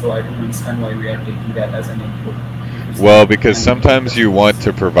doing, right? So I don't understand why we are taking that as an input. Well, because sometimes you want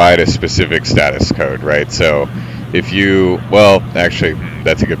to provide a specific status code, right? So if you, well, actually,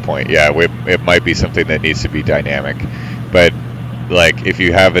 that's a good point. Yeah, it might be something that needs to be dynamic. But, like, if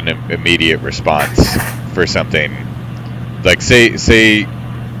you have an immediate response for something, like, say,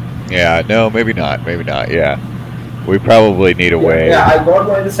 yeah, no, maybe not, yeah. We probably need a way. Yeah, I got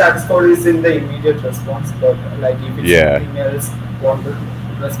why the status code is in the immediate response, but, like, if it's something else, want the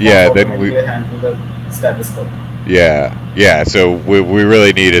response, then we handle the status code. Yeah. So we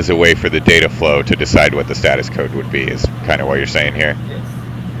really need is a way for the data flow to decide what the status code would be. Is kind of what you're saying here. Yes.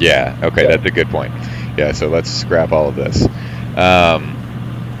 Yeah. Okay, that's a good point. Yeah. So let's scrap all of this.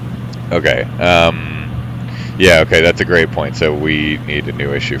 Okay. Yeah. Okay, that's a great point. So we need a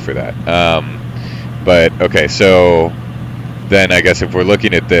new issue for that. But okay. So then I guess if we're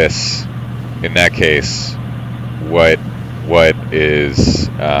looking at this, in that case, what is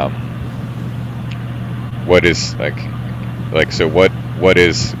so what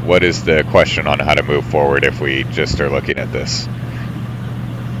is the question on how to move forward if we just are looking at this?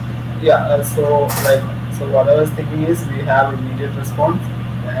 Yeah, so what I was thinking is we have immediate response,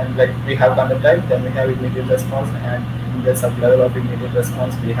 and like we have content type, then we have immediate response, and in the sublevel of immediate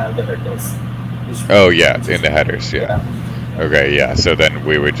response we have the headers. Oh yeah, in the headers, yeah. Okay, yeah. So then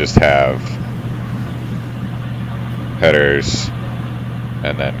we would just have headers,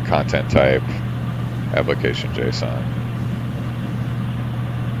 and then content type, application JSON,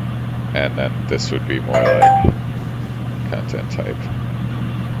 and then this would be more like content type.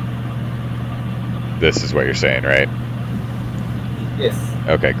 This is what you're saying, right? Yes.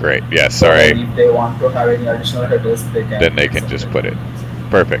 Okay, great. Yeah, sorry. So if they want to have any additional headers, they can just put it.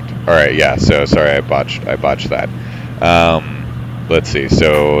 Perfect. All right. Yeah. So sorry, I botched that. Let's see.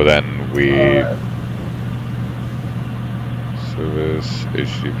 So then we service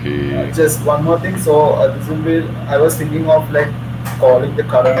HTTP. Just one more thing. So this will be. I was thinking of like calling the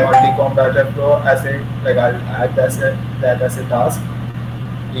current multi-com data flow as a I'll add that as a task.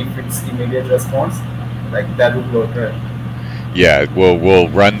 If it's immediate response, like that would work, right? Yeah. We'll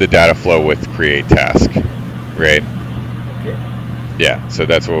run the data flow with create task, right? Okay. Yeah, so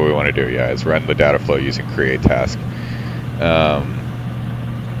that's what we want to do, yeah, is run the data flow using create task. Right,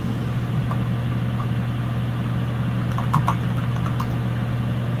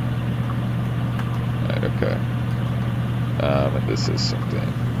 okay. And this is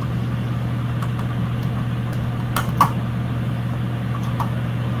something.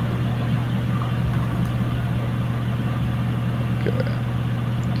 Okay.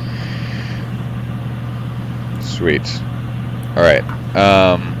 Sweet. All right.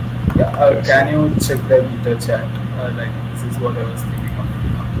 Yeah, can you check the Twitter chat? This is what I was thinking of.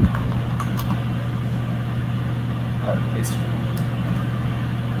 Paste.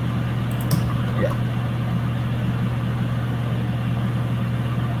 Yeah.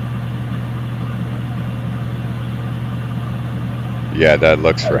 Yeah, that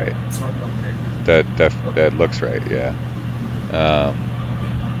looks right. It's not complete. That looks right. Yeah.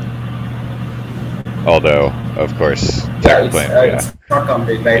 Although, of course, technically, it's not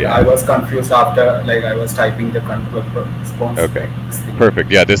complete. I was confused after I was typing the control response. Okay. Perfect.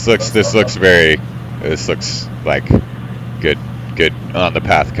 Yeah, this looks like good on the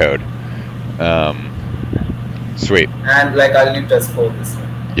path code. Sweet. And I'll need test for this.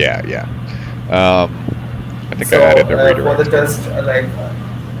 Yeah. I think I added the redirect.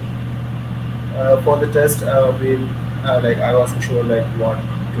 For the test, we'll I wasn't sure what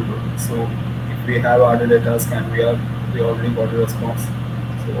to do. So if we have added a task and we already got a response.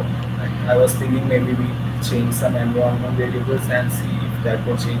 So I was thinking maybe we change some environment variables and see if that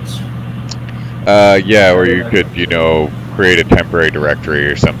will change. Yeah, or you could create a temporary directory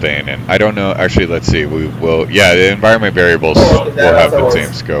or something. And I don't know. Actually, let's see. We will. Yeah, the environment variables Oh, okay, will that have also the same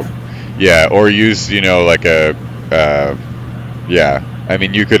works. scope. Yeah, or use like a yeah. I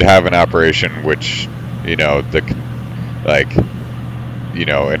mean, you could have an operation which like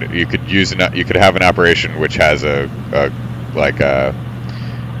and you could you could have an operation which has a like a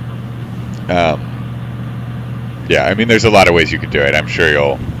yeah. I mean, there's a lot of ways you could do it. I'm sure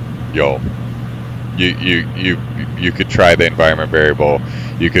you could try the environment variable.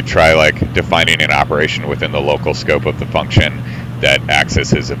 You could try like defining an operation within the local scope of the function that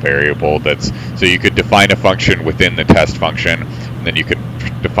accesses a variable. So you could define a function within the test function, and then you could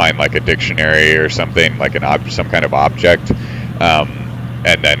define like a dictionary or something like some kind of object,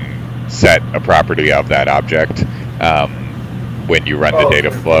 and then set a property of that object when you run the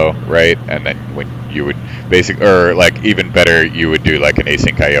data flow, right? And then when you would or like even better, you would do like an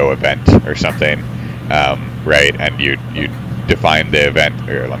async IO event or something, right? And you define the event.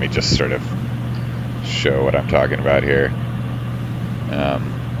 Here, let me just sort of show what I'm talking about here.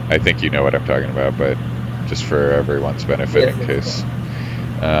 I think you know what I'm talking about, but just for everyone's benefit, in case.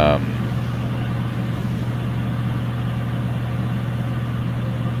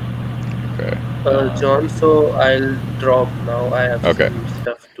 Okay. John, so I'll drop now. I have some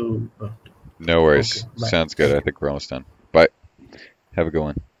stuff to. No worries. Okay, sounds good. I think we're almost done. Bye. Have a good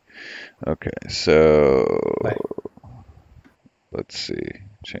one. Okay, so bye. Let's see.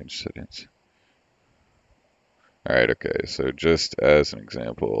 Change settings. All right. Okay. So just as an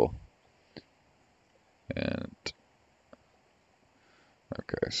example, and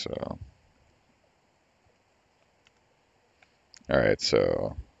okay. So all right.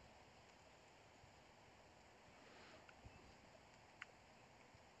 So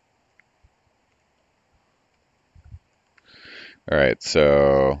all right.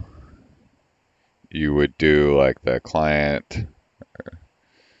 So you would do like the client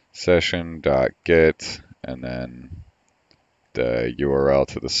session dot get, and then the URL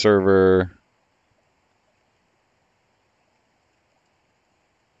to the server.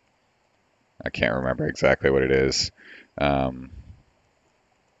 I can't remember exactly what it is. And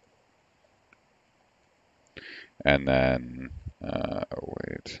then,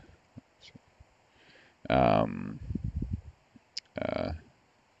 wait.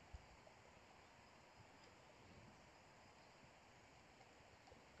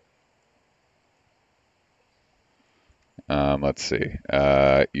 Let's see.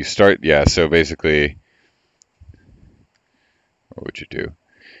 You start, yeah, so basically, what would you do?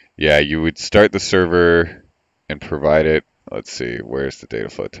 Yeah, you would start the server and provide it. Let's see, where's the data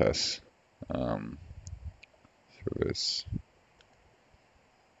flow test? Service.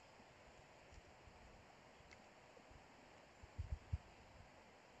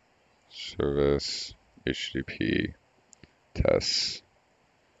 Service, HTTP, tests.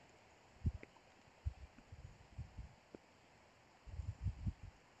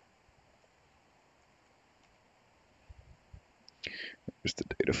 Here's the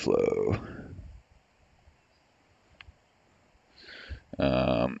data flow.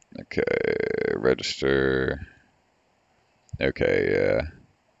 Okay, register. Okay, yeah.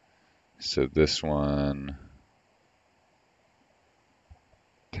 So this one,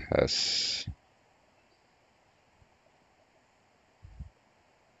 tests.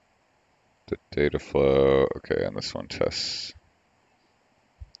 The data flow. Okay, and this one tests.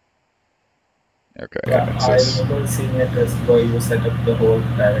 Okay. Yeah, I remember seeing a test where you set up the whole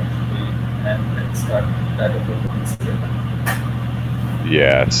directory and then start data flow.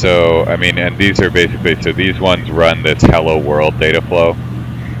 Yeah, so I mean, and these are basically, so these ones run this hello world data flow.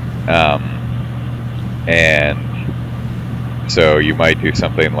 And so you might do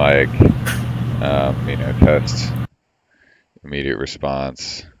something like, test immediate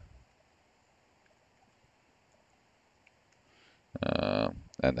response.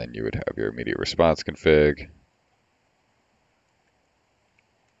 And then you would have your immediate response config.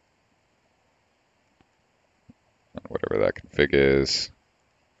 Whatever that config is.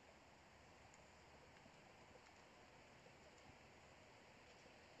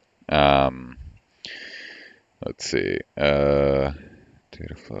 Let's see. Data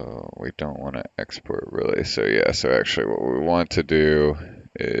flow. We don't want to export really. So yeah. So actually, what we want to do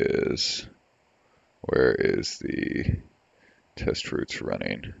is, where is the test routes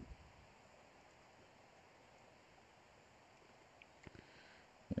running?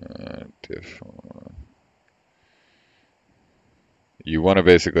 Diff. You want to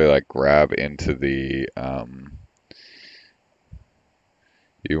basically like grab into the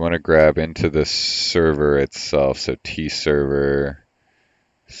you want to grab into the server itself. So tserver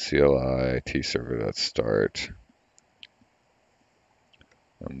CLI tserver.start,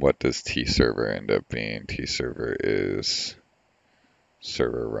 And what does tserver end up being? Tserver is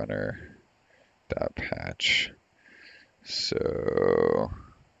server runner dot patch. So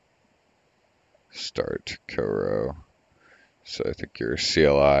start co-row. So I think your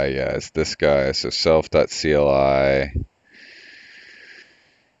CLI, yeah, is this guy. So self.cli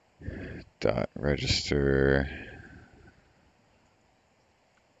dot register.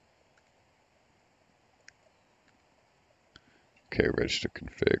 Okay, register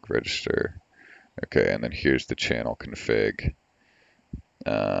config, register. Okay, and then here's the channel config.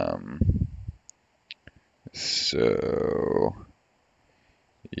 So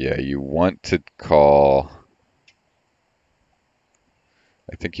yeah, you want to call,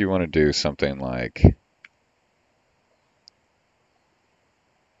 I think you want to do something like,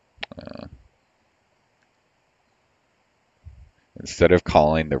 instead of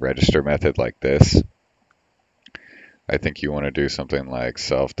calling the register method like this, I think you want to do something like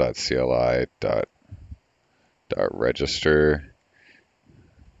self.cli.register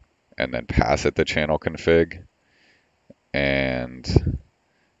and then pass it the channel config, and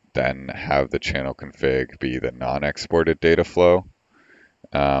then have the channel config be the non-exported data flow.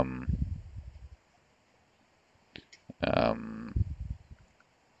 Um,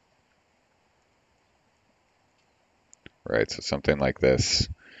 right, so something like this.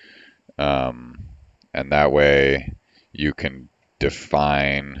 And that way you can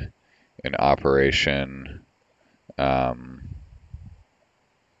define an operation.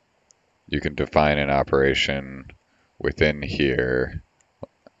 You can define an operation within here.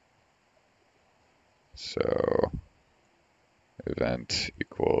 So event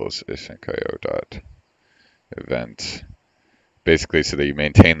equals asyncio dot event, basically so that you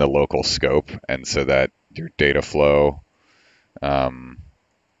maintain the local scope and so that your data flow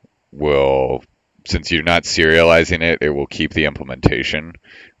will, since you're not serializing it, it will keep the implementation,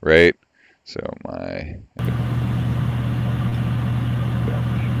 right? So my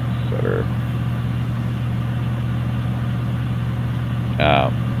setter.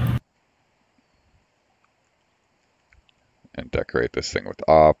 And decorate this thing with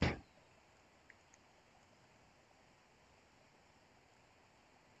op.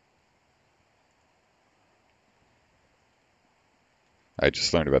 I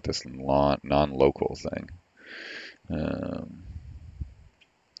just learned about this non-local thing.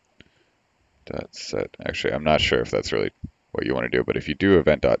 Dot set. Actually, I'm not sure if that's really what you want to do, but if you do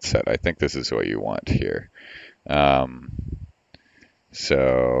event.set, I think this is what you want here.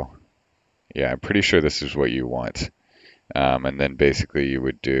 So yeah, I'm pretty sure this is what you want. And then basically you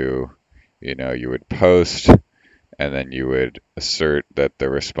would do, you would post, and then you would assert that the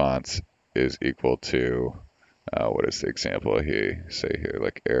response is equal to, what is the example here? Say here,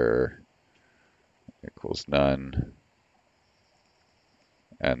 like error equals none.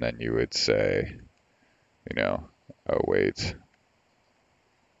 And then you would say, await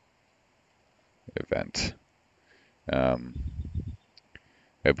event. I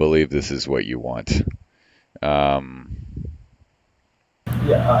believe this is what you want.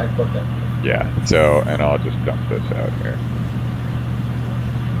 Yeah, I got that. Yeah, so, and I'll just dump this out here.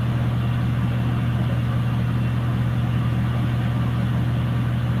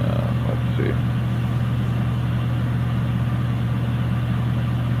 Let's see.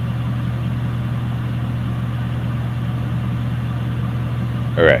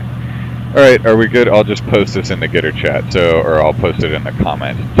 All right. All right, are we good? I'll just post this in the Gitter chat, or I'll post it in the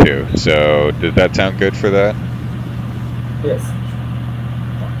comment too. So does that sound good for that? Yes.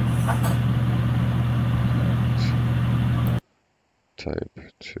 Type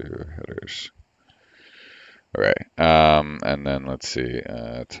 2 headers. All right, and then let's see,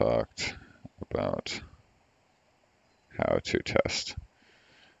 talked about how to test.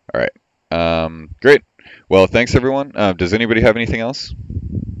 All right, great. Well, thanks everyone. Does anybody have anything else?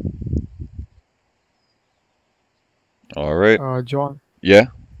 All right. John. Yeah.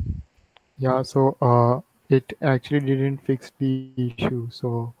 Yeah. So it actually didn't fix the issue.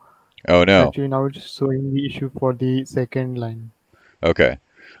 So Oh no. actually now it's showing the issue for the second line. Okay.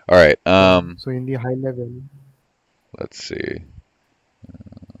 All right. So in the high level. Let's see.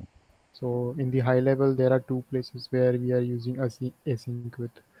 So in the high level, there are two places where we are using async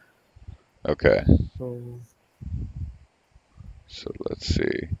with. Okay. So let's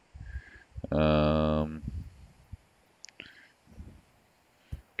see.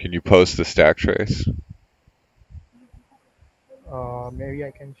 Can you post the stack trace? maybe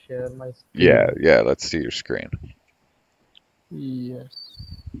I can share my screen. Yeah, let's see your screen. Yes.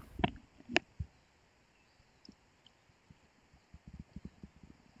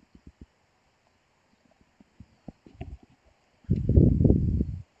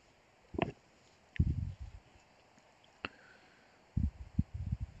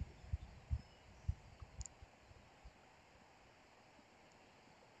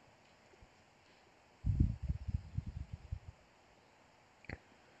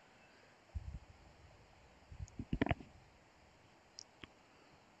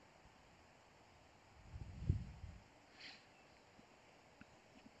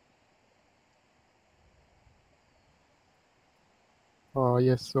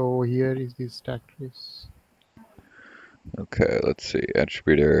 Yes, so here is the stack trace. Okay, let's see.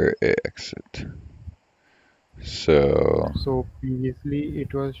 Attributor A exit. So So previously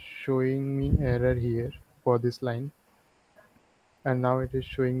it was showing me error here for this line, and now it is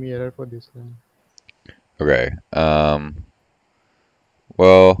showing me error for this line. okay.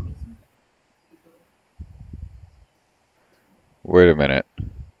 Well, wait a minute.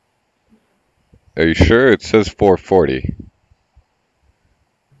 Are you sure it says 440?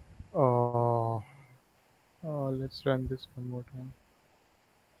 Let's run this one more time.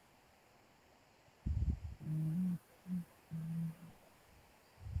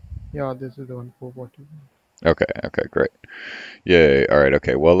 Yeah, this is the one 440. Okay, great. Yay. All right,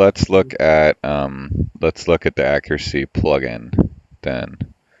 okay. Well, let's look at the accuracy plugin then.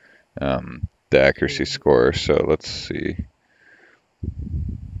 The accuracy score. So let's see.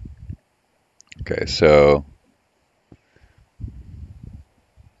 Okay, so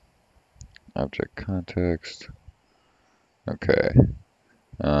object context. Okay.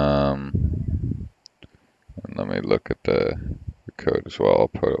 And let me look at the code as well.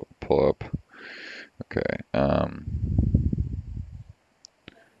 I'll pull up. Okay.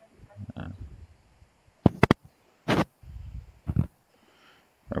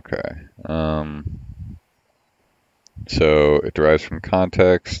 Okay. So it derives from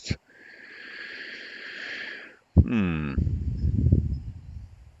context.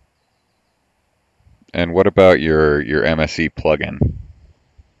 And what about your MSE plugin?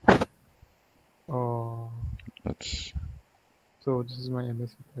 Let's So this is my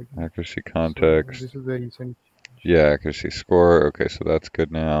MSE plugin. accuracy So context. this is the recent. Yeah, accuracy score. Okay, so that's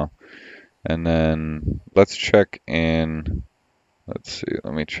good now. And then let's check in. Let's see.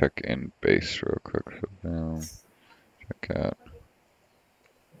 Let me check in base real quick. So now, check out.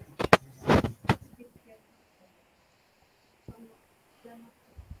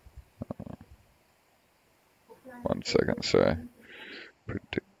 One second, sorry.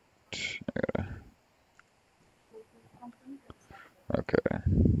 Predict. Okay.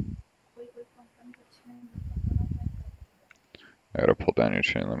 I gotta pull down your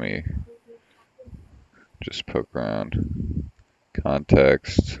chain. Let me just poke around.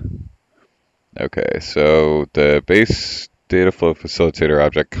 Context. Okay, so the base data flow facilitator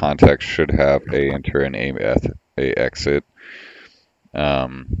object context should have a enter and a exit.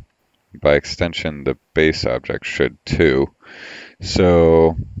 By extension, the base object should too.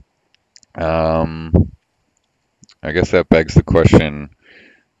 So I guess that begs the question,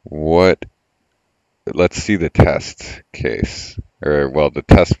 let's see the test case. Or well, the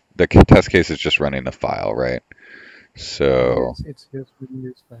test case is just running the file, right? So Yes, it's just within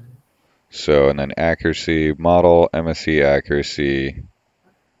this file. so and then accuracy model, MSE accuracy,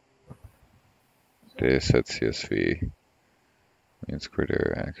 dataset CSV, means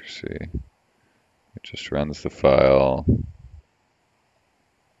criteria accuracy. It just runs the file.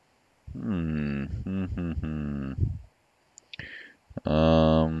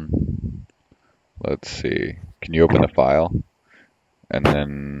 Let's see. Can you open the file? And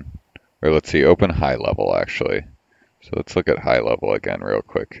then, or let's see, open high level actually. So let's look at high level again real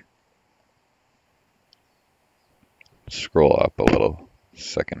quick. Scroll up a little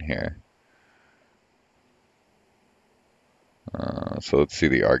second here. So let's see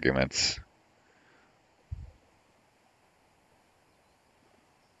the arguments.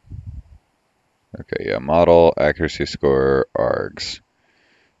 Okay, yeah, model, accuracy score, args.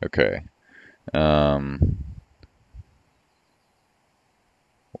 Okay.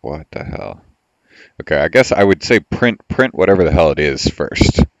 What the hell? Okay, I guess I would say print whatever the hell it is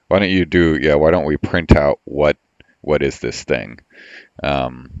first. Why don't we print out what is this thing?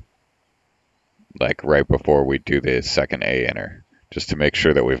 Like right before we do the second A enter, just to make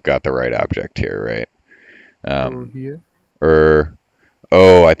sure that we've got the right object here, right? So here.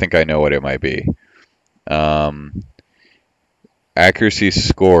 Oh, I think I know what it might be. Accuracy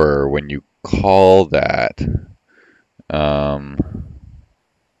score, when you call that,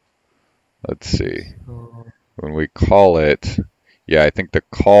 let's see. When we call it, yeah, I think the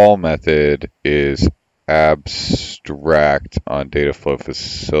call method is abstract on dataflow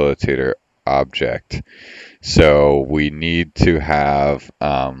facilitator object. So we need to have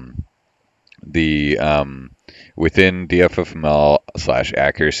within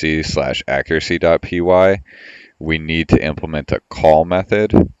dffml/accuracy/accuracy.py, we need to implement a call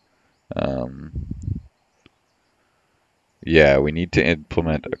method. Yeah, we need to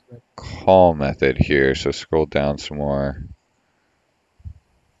implement a call method here. So scroll down some more.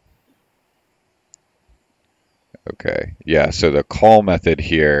 Okay, yeah, so the call method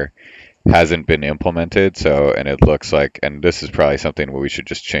here hasn't been implemented. So, and it looks like, and this is probably something we should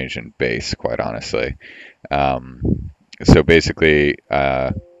just change in base, quite honestly. So basically,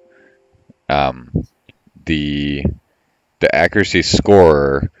 um, the accuracy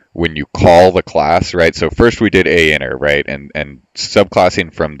scorer when you call the class, right? So first we did AInter, right? And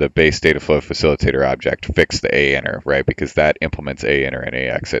subclassing from the base data flow facilitator object fixed the AInter, right? Because that implements AInter and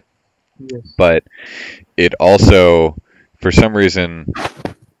AExit. Yes. But it also, for some reason,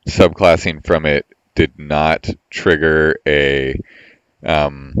 subclassing from it did not trigger a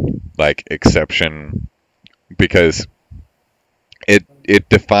like exception, because it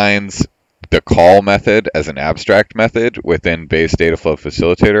defines the call method as an abstract method within base data flow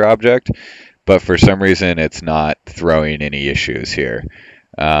facilitator object, but for some reason it's not throwing any issues here.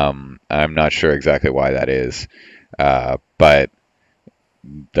 I'm not sure exactly why that is, but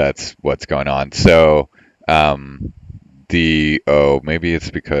that's what's going on. So maybe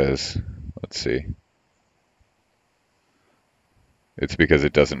it's because, let's see. It's because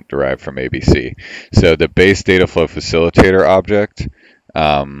it doesn't derive from ABC. So the base data flow facilitator object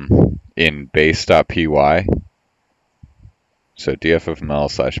in base.py, so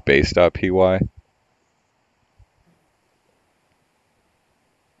dffml/base.py,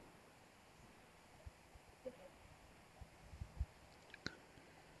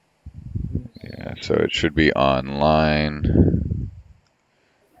 yeah, so it should be on line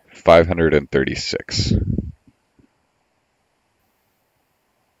 536.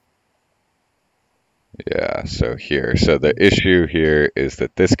 Yeah, so here. So the issue here is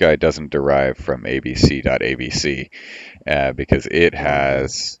that this guy doesn't derive from abc.abc because it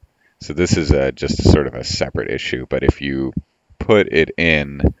has, so this is just sort of a separate issue, but if you put it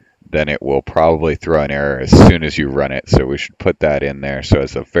in, then it will probably throw an error as soon as you run it. So we should put that in there. So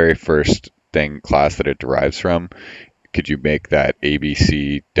as the very first class that it derives from, could you make that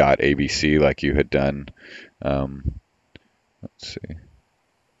abc.abc like you had done? Let's see.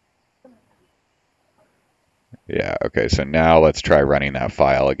 Yeah, okay, so now let's try running that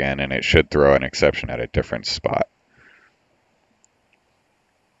file again, and it should throw an exception at a different spot.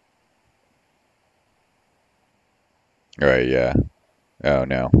 All right, yeah. Oh,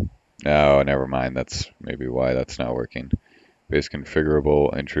 no. Oh, never mind. That's maybe why that's not working. Base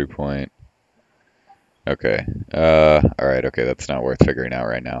configurable, entry point. Okay. All right, okay, that's not worth figuring out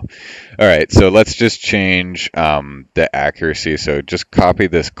right now. All right, so let's just change the accuracy. So just copy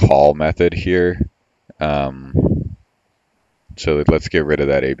this call method here. So let's get rid of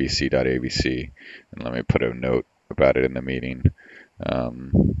that abc.abc, and let me put a note about it in the meeting.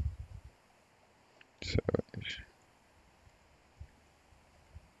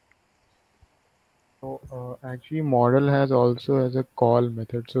 So actually, model has a call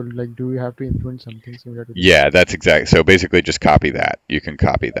method. So like, do we have to implement something similar to that? Yeah, that's exact. So basically, just copy that. You can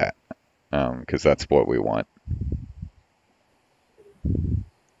copy that because that's what we want.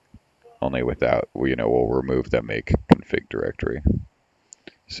 Only without, we'll remove the make config directory.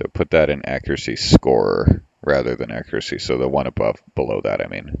 So put that in accuracy scorer rather than accuracy. So the one below that, I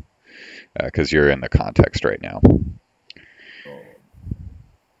mean, because you're in the context right now.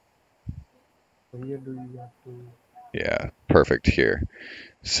 Here do we have to? Yeah, perfect here.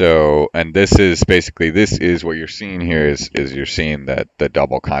 So, and this is what you're seeing here is you're seeing that the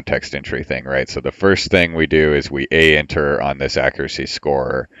double context entry thing, right? So the first thing we do is we enter on this accuracy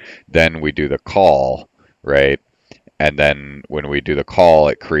scorer, then we do the call, right? And then when we do the call,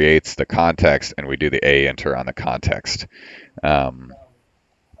 it creates the context, and we do the enter on the context. So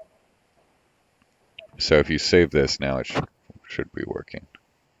if you save this now, it should be working.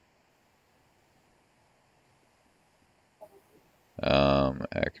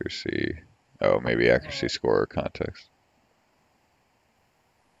 Accuracy. Oh, maybe accuracy score or context.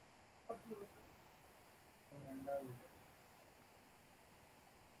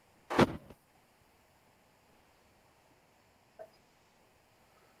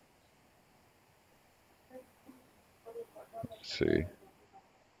 Let's see.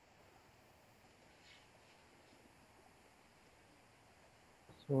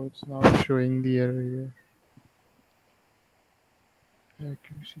 So it's not showing the error here.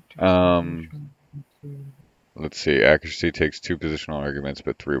 Let's see. Accuracy takes 2 positional arguments,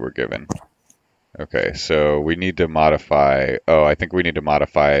 but 3 were given. Okay, so we need to modify. Oh, I think we need to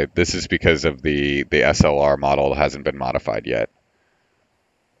modify. This is because of the SLR model hasn't been modified yet.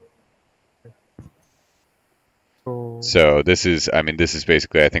 So this is, this is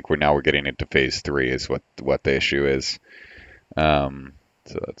basically, I think we're getting into phase 3 is what the issue is. So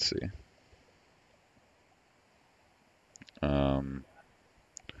let's see.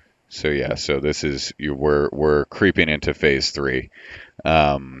 So yeah, so this is we're creeping into phase 3.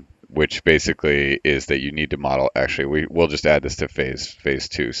 which basically is that you need to model. Actually, we'll just add this to phase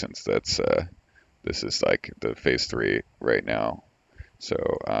 2 since that's this is like the phase 3 right now. So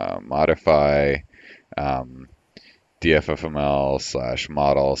modify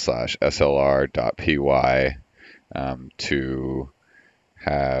dffml/model/slr.py to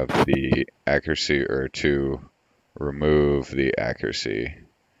have the accuracy or to remove the accuracy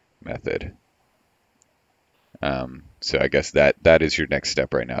method. So I guess that is your next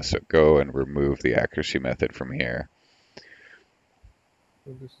step right now. So go and remove the accuracy method from here.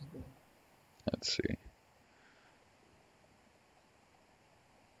 So this is the Let's see.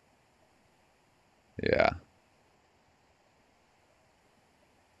 Yeah.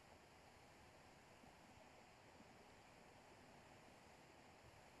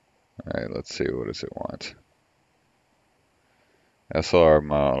 All right, let's see, what does it want? SLR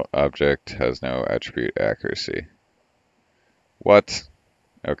model object has no attribute accuracy. What?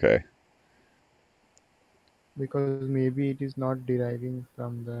 Okay. because maybe it is not deriving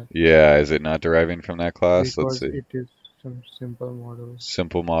from that Yeah, is it not deriving from that class? Let's because see. it is some simple model.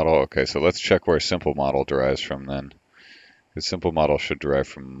 Simple model. Okay, so let's check where simple model derives from then. Because simple model should derive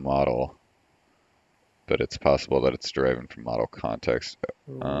from model, but it's possible that it's deriving from model context.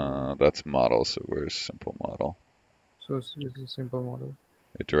 So, That's model, so where's simple model? so this is a simple model.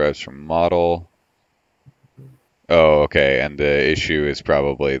 It derives from model. Oh, okay, and the issue is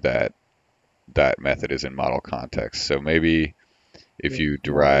probably that that method is in model context. So maybe if Yes, you model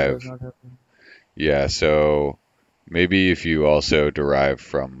derive, does not happen. yeah, so maybe if you also derive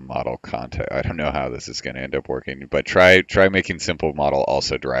from model context, I don't know how this is going to end up working, but try making simple model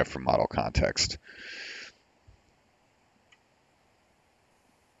also derive from model context.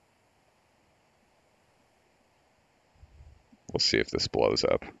 We'll see if this blows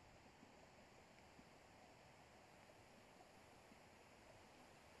up.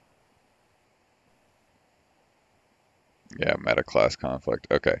 Yeah, meta class conflict.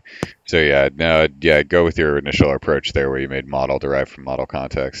 Okay. So yeah, no, yeah, go with your initial approach there where you made model derived from model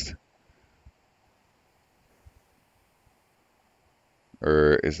context.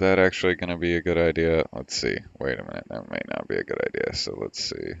 Or is that actually going to be a good idea? Let's see. Wait a minute. That might not be a good idea. So let's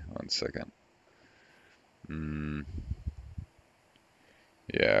see. 1 second.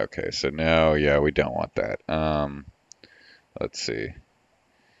 Yeah, okay. So now, yeah, we don't want that. Let's see.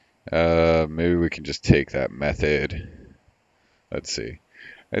 Maybe we can just take that method. Let's see.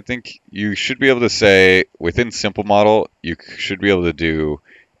 I think you should be able to say within simple model, you should be able to do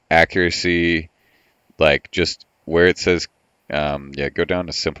accuracy, like just where it says, yeah, go down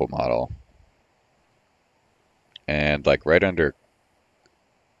to simple model. And like right under,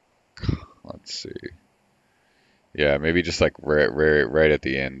 let's see. Yeah, maybe just like right at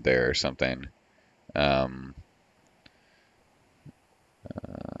the end there or something.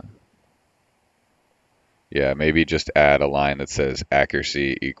 Yeah, maybe just add a line that says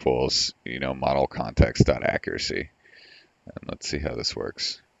accuracy equals, model context dot accuracy. And let's see how this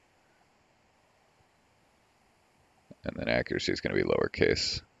works. And then accuracy is going to be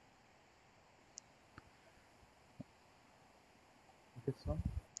lowercase. This one.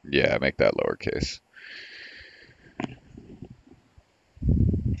 Yeah, make that lowercase.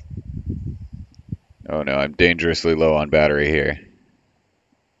 Oh no, I'm dangerously low on battery here.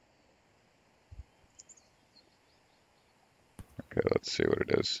 Okay, let's see what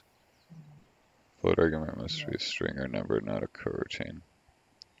it is. Float argument must be a string or number, not a coroutine.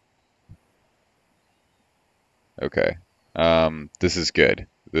 Okay. This is good.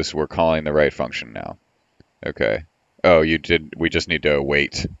 We're calling the right function now. Okay. Oh, we just need to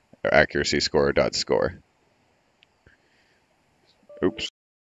await accuracy score dot score. Oops.